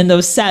 And then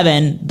those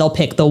 7, they'll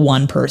pick the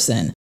 1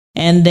 person.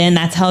 And then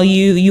that's how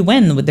you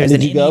win.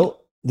 Did you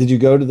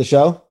go to the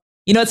show?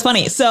 You know, it's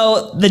funny.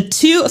 So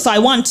I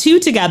won 2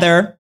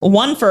 together,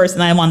 1 first,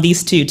 and I won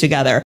these 2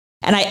 together.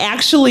 And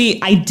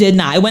I did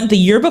not. I went the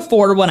year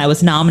before when I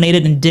was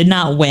nominated and did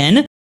not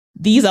win.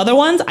 These other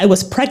ones, I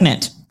was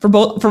pregnant for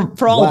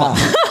all of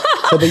them.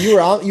 So,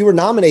 but you were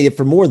nominated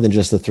for more than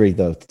just the 3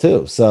 though,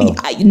 too. So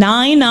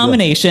 9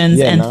 nominations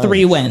and 9.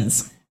 3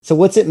 wins. So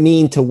what's it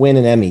mean to win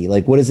an Emmy?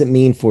 Like, what does it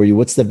mean for you?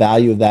 What's the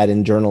value of that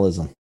in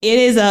journalism? It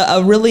is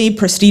a really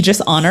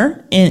prestigious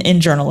honor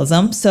in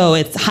journalism. So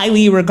it's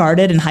highly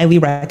regarded and highly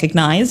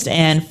recognized.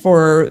 And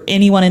for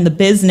anyone in the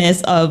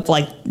business of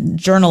like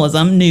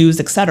journalism, news,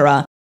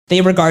 etc., they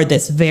regard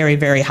this very,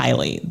 very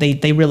highly.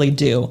 They really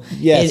do.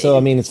 Yeah. So, I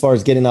mean, as far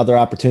as getting other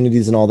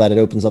opportunities and all that, it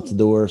opens up the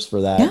doors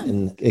for that. Yeah.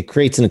 And it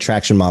creates an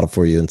attraction model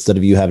for you instead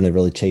of you having to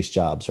really chase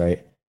jobs,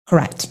 right?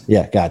 Correct.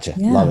 Yeah. Gotcha.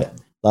 Yeah. Love it.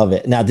 Love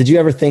it. Now, did you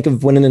ever think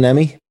of winning an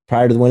Emmy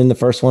prior to winning the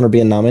first one or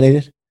being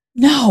nominated?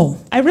 No,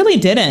 I really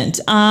didn't.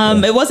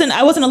 I wasn't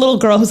a little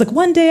girl who's like,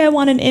 one day I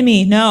want an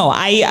Emmy. No,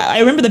 I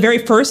remember the very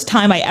first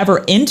time I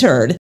ever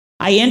entered.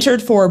 I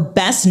entered for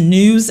Best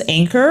News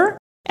Anchor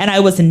and I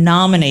was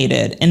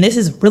nominated. And this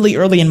is really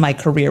early in my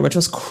career, which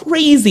was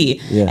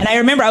crazy. Yeah. And I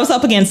remember I was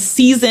up against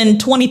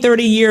seasoned 20,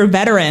 30 year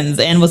veterans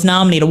and was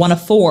nominated 1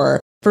 of 4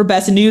 for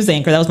Best News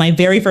Anchor. That was my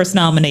very first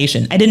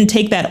nomination. I didn't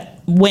take that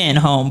win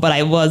home, but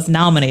I was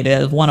nominated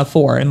as 1 of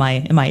 4 in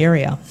my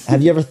area.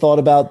 Have you ever thought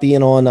about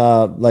being on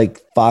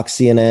like Fox,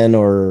 CNN,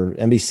 or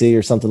NBC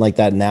or something like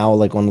that now,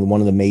 like on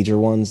one of the major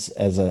ones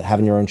as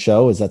having your own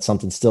show? Is that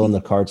something still in the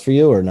cards for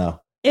you or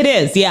no? It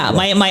is, yeah.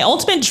 My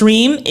ultimate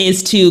dream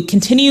is to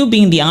continue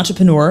being the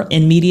entrepreneur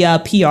in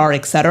media, PR,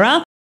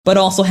 etc., but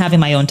also having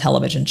my own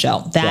television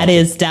show. That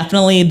is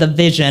definitely the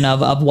vision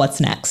of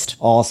what's next.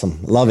 Awesome.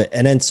 Love it.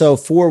 And then so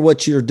for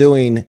what you're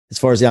doing as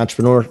far as the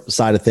entrepreneur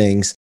side of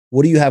things,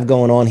 what do you have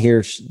going on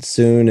here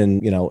soon?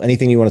 And,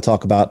 anything you want to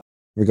talk about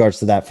in regards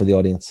to that for the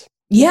audience?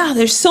 Yeah,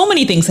 there's so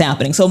many things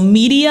happening. So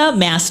Media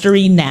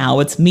Mastery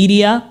Now, it's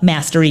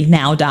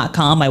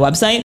MediaMasteryNow.com, my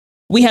website.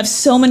 We have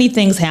so many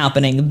things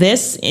happening.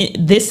 This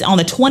on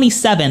the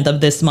 27th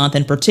of this month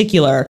in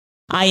particular,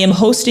 I am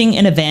hosting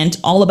an event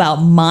all about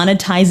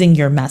monetizing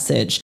your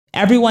message.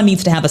 Everyone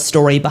needs to have a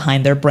story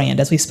behind their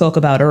brand, as we spoke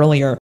about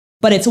earlier.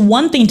 But it's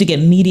one thing to get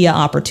media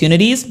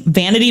opportunities.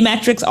 Vanity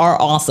metrics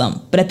are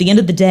awesome. But at the end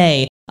of the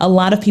day, a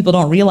lot of people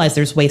don't realize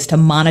there's ways to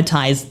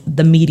monetize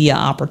the media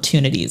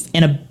opportunities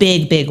in a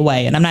big, big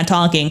way. And I'm not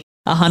talking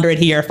 100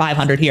 here,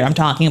 500 here. I'm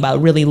talking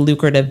about really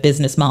lucrative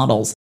business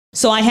models.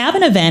 So I have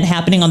an event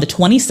happening on the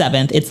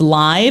 27th. It's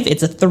live.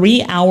 It's a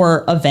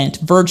 3-hour event,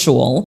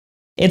 virtual.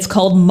 It's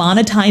called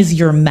Monetize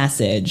Your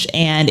Message.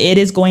 And it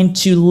is going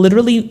to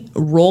literally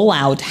roll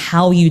out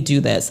how you do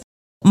this.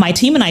 My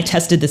team and I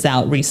tested this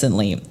out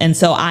recently. And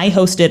so I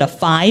hosted a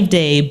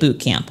 5-day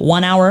boot camp,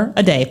 1 hour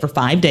a day for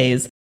 5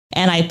 days.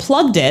 And I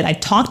plugged it, I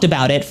talked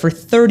about it for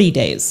 30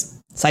 days.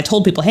 So I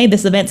told people, hey,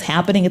 this event's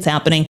happening, it's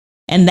happening.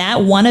 And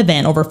that one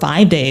event over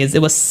 5 days,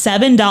 it was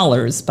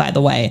 $7, by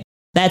the way.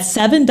 That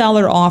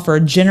 $7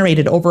 offer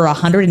generated over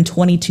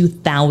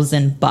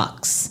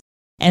 $122,000.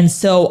 And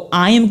so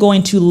I am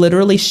going to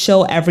literally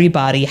show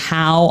everybody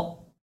how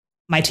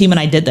my team and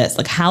I did this,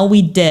 like how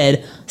we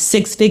did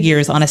 6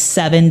 figures on a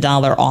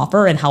 $7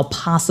 offer and how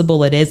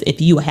possible it is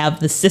if you have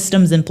the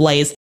systems in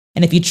place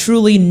and if you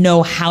truly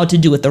know how to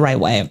do it the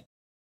right way.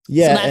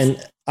 Yeah, so and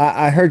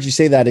I heard you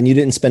say that, and you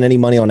didn't spend any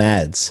money on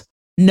ads.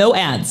 No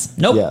ads.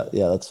 Nope.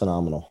 Yeah, that's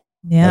phenomenal.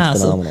 Yeah,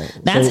 that's phenomenal.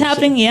 So that's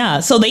happening. Yeah,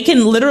 so they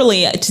can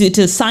literally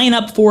to sign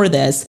up for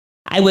this.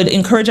 I would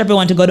encourage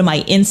everyone to go to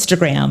my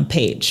Instagram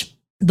page.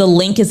 The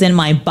link is in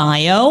my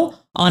bio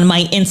on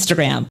my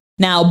Instagram.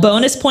 Now,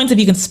 bonus points if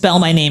you can spell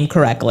my name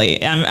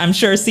correctly. I'm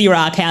sure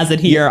C-Rock has it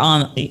here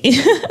on.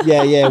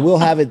 yeah. We'll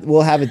have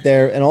it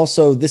there. And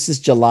also, this is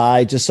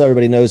July, just so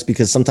everybody knows,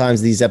 because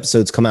sometimes these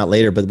episodes come out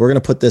later, but we're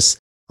going to put this,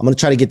 I'm going to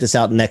try to get this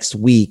out next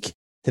week.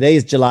 Today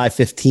is July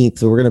 15th.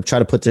 So we're going to try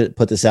to put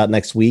this out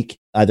next week,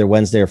 either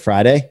Wednesday or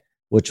Friday,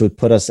 which would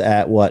put us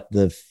at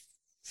the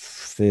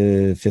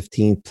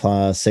 15th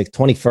plus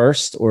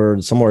 21st,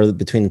 or somewhere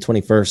between the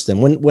 21st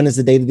and when is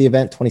the date of the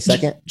event?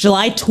 22nd?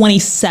 July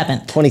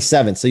 27th.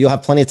 27th. So you'll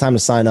have plenty of time to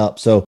sign up.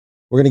 So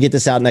we're going to get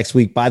this out next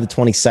week by the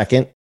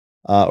 22nd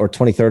or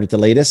 23rd at the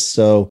latest.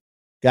 So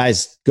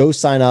guys, go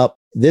sign up.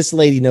 This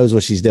lady knows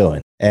what she's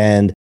doing.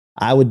 And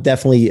I would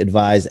definitely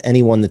advise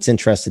anyone that's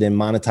interested in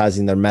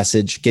monetizing their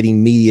message,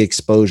 getting media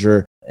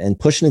exposure, and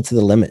pushing it to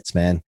the limits,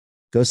 man.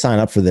 Go sign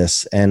up for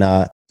this. And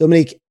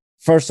Dhomonique,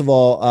 first of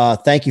all,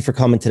 thank you for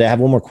coming today. I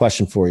have one more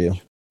question for you.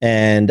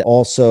 And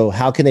also,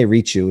 how can they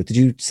reach you? Did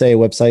you say a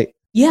website?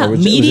 Yeah,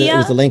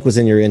 media. The link was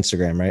in your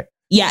Instagram, right?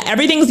 Yeah,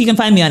 everything's, you can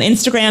find me on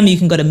Instagram. You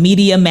can go to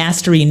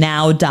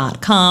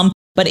mediamasterynow.com.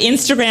 But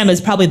Instagram is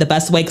probably the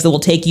best way because it will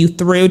take you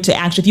through to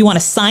actually, if you want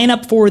to sign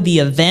up for the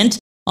event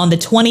on the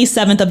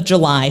 27th of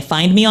July,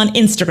 find me on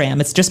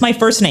Instagram. It's just my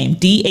first name,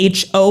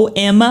 Dhomonique.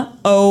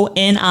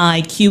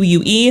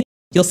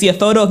 You'll see a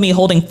photo of me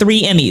holding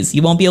 3 Emmys.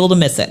 You won't be able to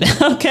miss it.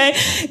 Okay.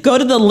 Go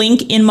to the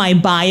link in my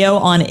bio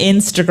on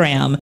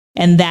Instagram.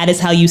 And that is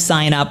how you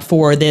sign up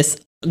for this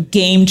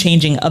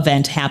game-changing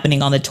event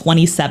happening on the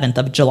 27th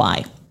of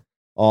July.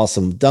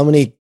 Awesome.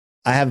 Dhomonique,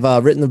 I have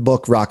written the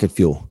book, Rocket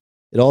Fuel.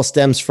 It all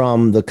stems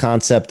from the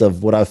concept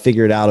of what I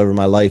figured out over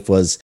my life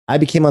was I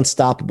became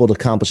unstoppable to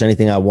accomplish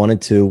anything I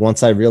wanted to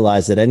once I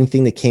realized that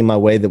anything that came my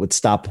way that would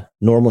stop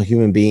normal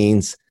human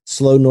beings,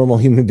 slow normal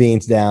human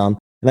beings down.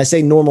 And I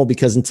say normal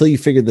because until you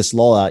figure this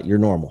law out, you're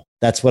normal.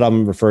 That's what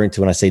I'm referring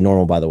to when I say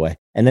normal, by the way.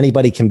 And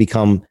anybody can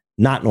become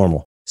not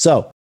normal.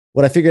 So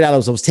what I figured out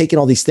was I was taking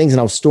all these things and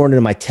I was storing it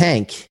in my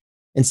tank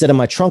instead of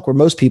my trunk where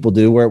most people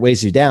do, where it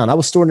weighs you down. I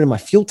was storing it in my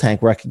fuel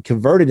tank where I could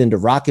convert it into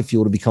rocket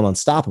fuel to become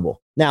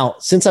unstoppable. Now,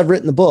 since I've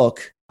written the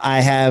book,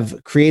 I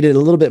have created a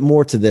little bit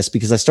more to this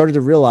because I started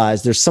to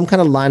realize there's some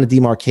kind of line of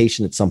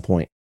demarcation at some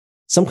point,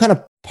 some kind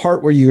of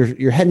part where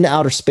you're heading to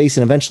outer space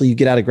and eventually you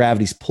get out of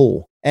gravity's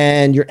pull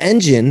and your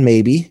engine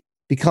maybe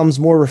becomes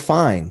more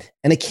refined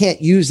and it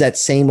can't use that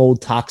same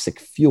old toxic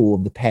fuel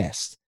of the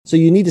past. So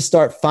you need to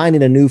start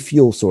finding a new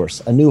fuel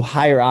source, a new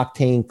higher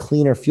octane,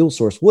 cleaner fuel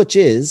source, which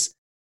is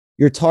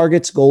your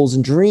targets, goals,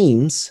 and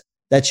dreams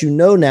that you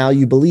know now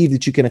you believe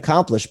that you can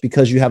accomplish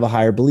because you have a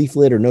higher belief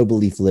lid or no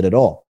belief lid at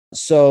all.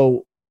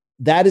 So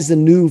that is the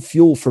new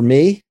fuel for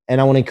me.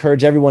 And I want to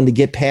encourage everyone to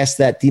get past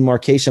that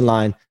demarcation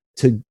line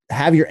to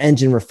have your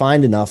engine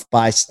refined enough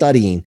by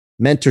studying,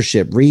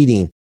 mentorship,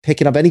 reading,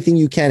 picking up anything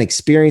you can,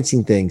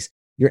 experiencing things.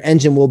 Your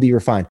engine will be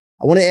refined.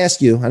 I want to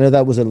ask you, I know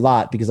that was a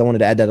lot because I wanted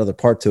to add that other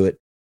part to it.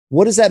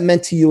 What has that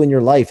meant to you in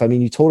your life? I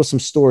mean, you told us some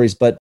stories,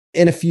 but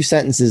in a few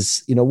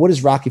sentences, what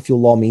does rocket fuel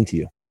law mean to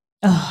you?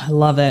 Oh, I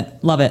love it.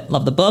 Love it.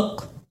 Love the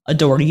book.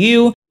 Adore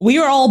you. We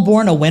are all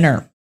born a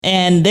winner.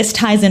 And this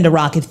ties into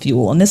rocket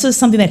fuel. And this is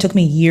something that took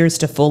me years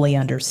to fully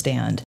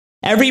understand.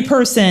 Every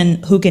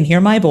person who can hear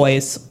my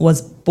voice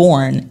was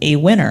born a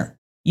winner.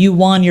 You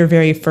won your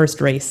very first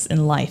race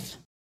in life.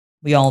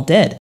 We all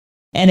did.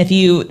 And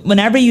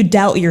whenever you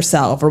doubt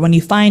yourself or when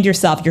you find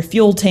yourself, your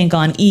fuel tank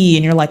on E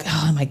and you're like,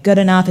 oh, am I good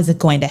enough? Is it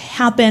going to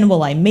happen?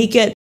 Will I make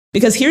it?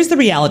 Because here's the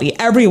reality.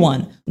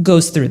 Everyone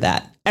goes through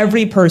that.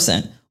 Every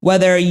person,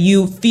 whether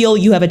you feel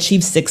you have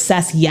achieved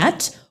success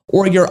yet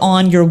or you're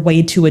on your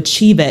way to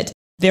achieve it,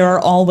 there are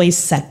always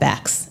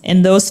setbacks.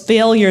 And those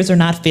failures are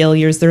not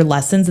failures, they're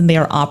lessons and they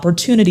are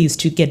opportunities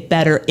to get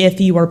better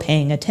if you are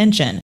paying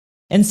attention.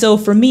 And so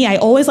for me, I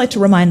always like to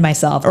remind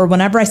myself, or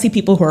whenever I see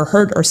people who are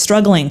hurt or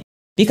struggling,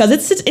 because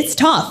it's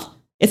tough.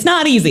 It's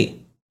not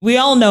easy. We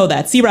all know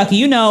that. C-Rock,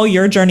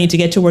 your journey to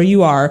get to where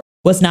you are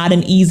was not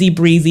an easy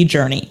breezy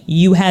journey.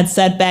 You had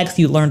setbacks.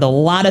 You learned a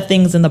lot of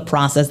things in the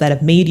process that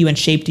have made you and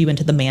shaped you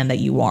into the man that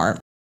you are.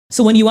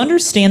 So when you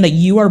understand that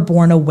you are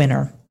born a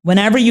winner,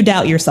 whenever you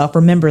doubt yourself,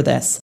 remember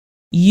this.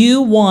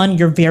 You won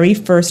your very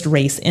first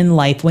race in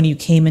life when you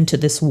came into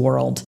this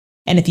world.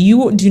 And if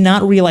you do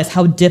not realize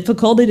how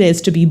difficult it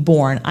is to be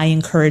born, I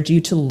encourage you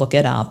to look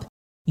it up.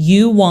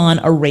 You won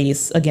a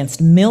race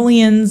against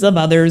millions of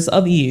others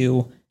of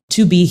you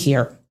to be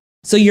here.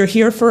 So you're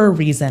here for a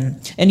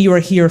reason and you are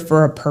here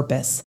for a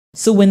purpose.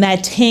 So when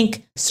that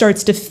tank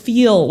starts to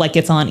feel like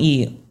it's on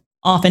E,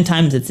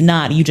 oftentimes it's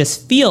not. You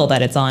just feel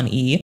that it's on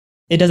E.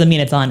 It doesn't mean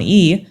it's on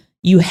E.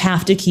 You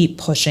have to keep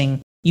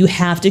pushing. You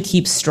have to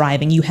keep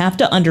striving. You have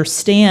to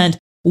understand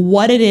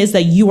what it is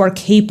that you are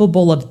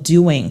capable of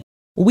doing.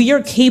 We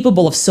are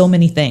capable of so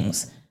many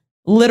things.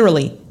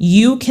 Literally,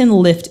 you can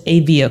lift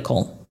a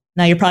vehicle.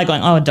 Now you're probably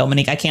going, oh,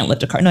 Dhomonique, I can't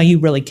lift a car. No, you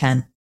really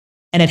can.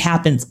 And it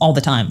happens all the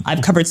time.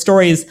 I've covered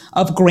stories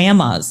of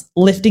grandmas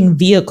lifting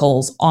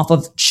vehicles off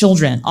of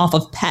children, off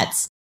of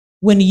pets.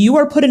 When you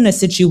are put in a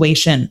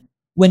situation,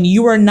 when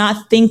you are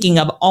not thinking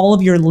of all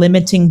of your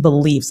limiting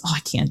beliefs, oh, I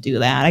can't do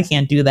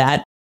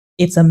that.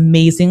 It's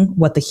amazing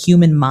what the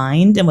human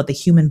mind and what the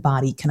human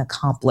body can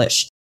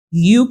accomplish.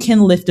 You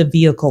can lift a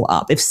vehicle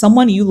up. If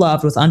someone you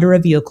loved was under a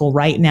vehicle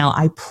right now,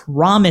 I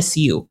promise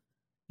you,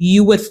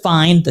 you would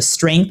find the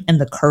strength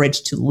and the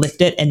courage to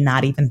lift it and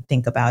not even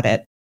think about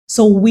it.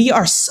 So we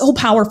are so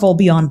powerful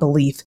beyond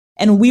belief,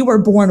 and we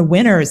were born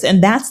winners.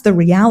 And that's the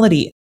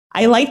reality.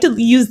 I like to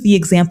use the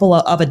example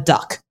of a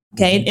duck.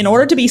 Okay. In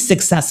order to be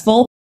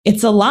successful,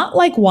 it's a lot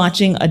like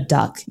watching a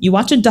duck. You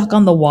watch a duck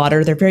on the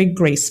water, they're very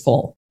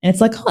graceful. And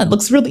it's like, oh, it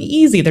looks really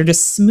easy. They're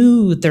just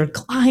smooth. They're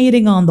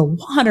gliding on the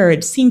water.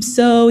 It seems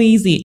so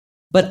easy.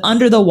 But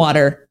under the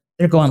water,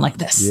 they're going like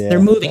this. Yeah. They're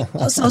moving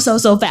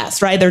so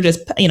fast, right? They're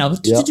just,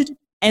 yep.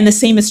 And the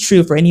same is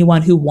true for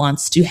anyone who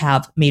wants to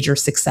have major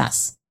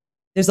success.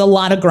 There's a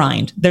lot of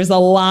grind. There's a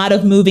lot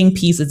of moving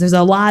pieces. There's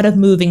a lot of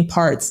moving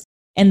parts.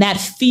 And that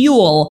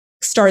fuel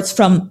starts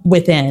from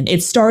within.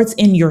 It starts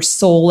in your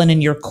soul and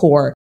in your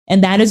core.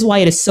 And that is why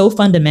it is so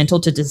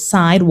fundamental to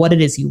decide what it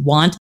is you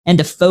want and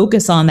to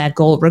focus on that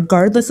goal,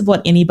 regardless of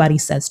what anybody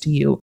says to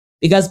you.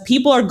 Because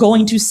people are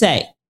going to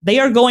say,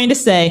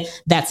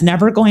 that's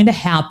never going to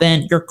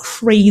happen. You're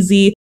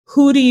crazy.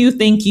 Who do you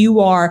think you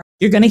are?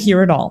 You're going to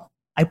hear it all.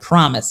 I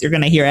promise. You're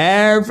going to hear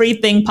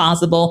everything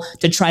possible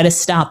to try to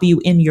stop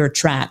you in your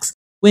tracks.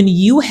 When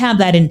you have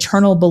that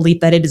internal belief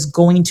that it is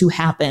going to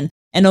happen,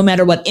 and no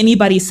matter what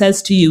anybody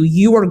says to you,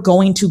 you are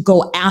going to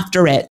go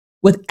after it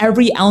with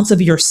every ounce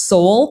of your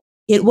soul,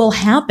 it will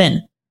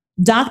happen.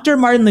 Dr.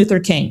 Martin Luther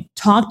King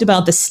talked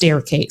about the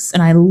staircase,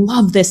 and I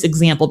love this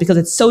example because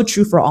it's so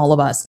true for all of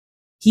us.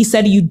 He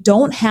said, you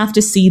don't have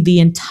to see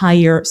the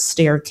entire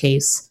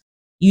staircase.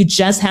 You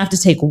just have to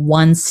take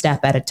one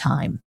step at a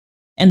time.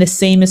 And the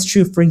same is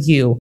true for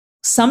you.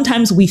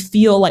 Sometimes we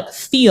feel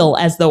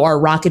as though our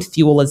rocket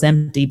fuel is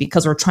empty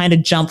because we're trying to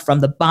jump from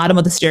the bottom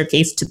of the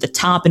staircase to the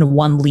top in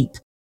one leap.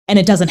 And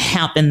it doesn't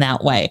happen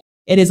that way.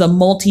 It is a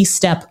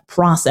multi-step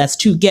process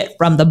to get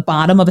from the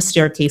bottom of a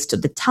staircase to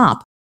the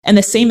top. And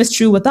the same is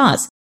true with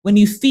us. When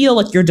you feel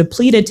like you're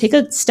depleted, take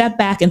a step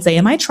back and say,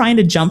 am I trying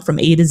to jump from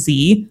A to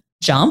Z?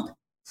 Jump?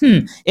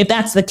 If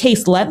that's the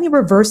case, let me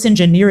reverse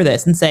engineer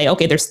this and say,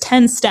 okay, there's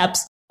 10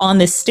 steps on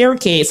this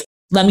staircase.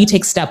 Let me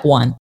take step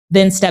 1.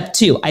 Then step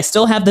 2, I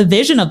still have the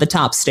vision of the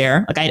top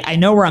stair. Like I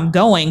know where I'm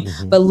going,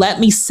 but let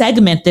me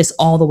segment this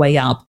all the way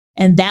up.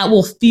 And that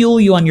will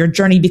fuel you on your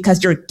journey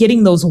because you're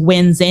getting those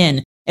wins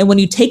in. And when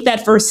you take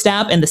that first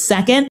step and the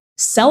second,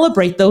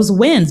 celebrate those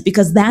wins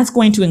because that's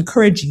going to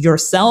encourage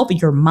yourself,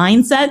 your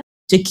mindset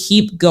to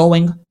keep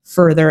going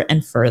further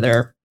and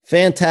further.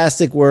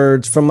 Fantastic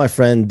words from my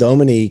friend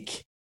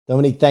Dhomonique.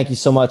 Dhomonique, thank you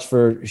so much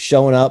for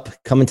showing up,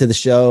 coming to the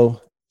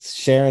show,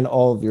 sharing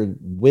all of your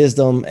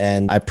wisdom.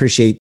 And I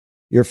appreciate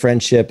your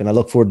friendship. And I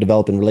look forward to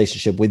developing a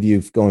relationship with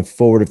you going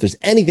forward. If there's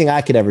anything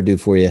I could ever do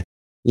for you,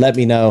 let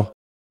me know.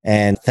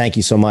 And thank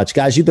you so much.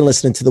 Guys, you've been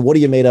listening to the What Are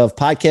You Made Of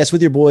podcast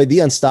with your boy, the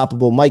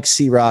unstoppable Mike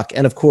C-Rock,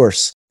 and of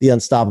course, the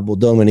unstoppable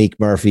Dhomonique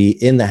Murphy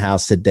in the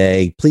house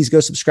today. Please go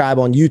subscribe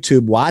on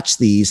YouTube, watch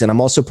these. And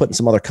I'm also putting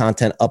some other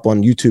content up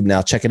on YouTube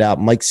now. Check it out.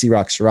 Mike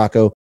C-Rock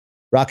Sirocco.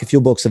 Rocket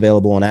Fuel books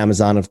available on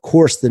Amazon. Of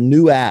course, the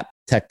new app,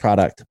 tech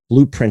product,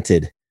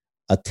 Blueprinted,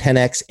 a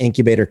 10X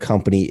incubator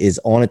company, is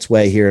on its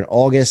way here in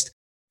August.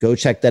 Go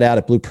check that out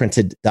at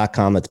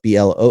blueprinted.com. That's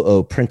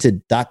BLOO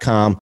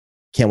printed.com.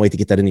 Can't wait to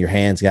get that into your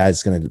hands, guys.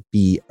 It's going to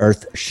be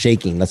earth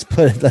shaking. Let's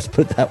put it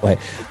that way.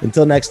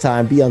 Until next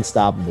time, be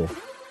unstoppable.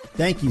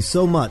 Thank you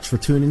so much for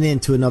tuning in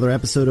to another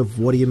episode of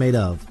What Are You Made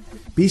Of?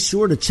 Be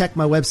sure to check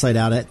my website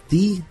out at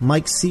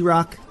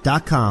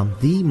themikecrock.com,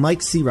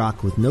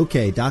 themikecrock with no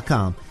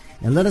K.com,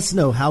 and let us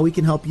know how we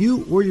can help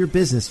you or your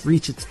business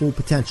reach its full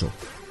potential.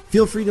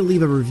 Feel free to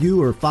leave a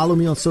review or follow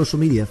me on social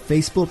media,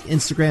 Facebook,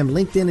 Instagram,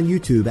 LinkedIn, and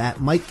YouTube at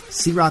Mike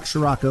C-Rock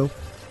Sirocco.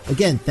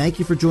 Again, thank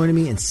you for joining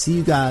me and see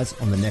you guys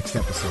on the next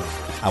episode.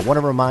 I want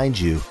to remind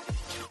you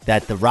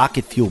that the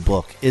Rocket Fuel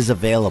book is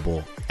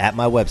available at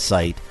my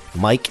website,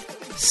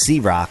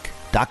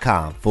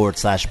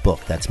 mikecrock.com/book.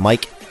 That's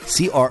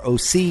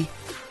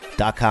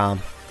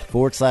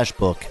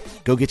mikecroc.com/book.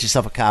 Go get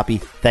yourself a copy.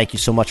 Thank you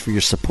so much for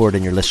your support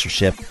and your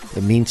listenership.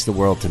 It means the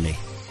world to me.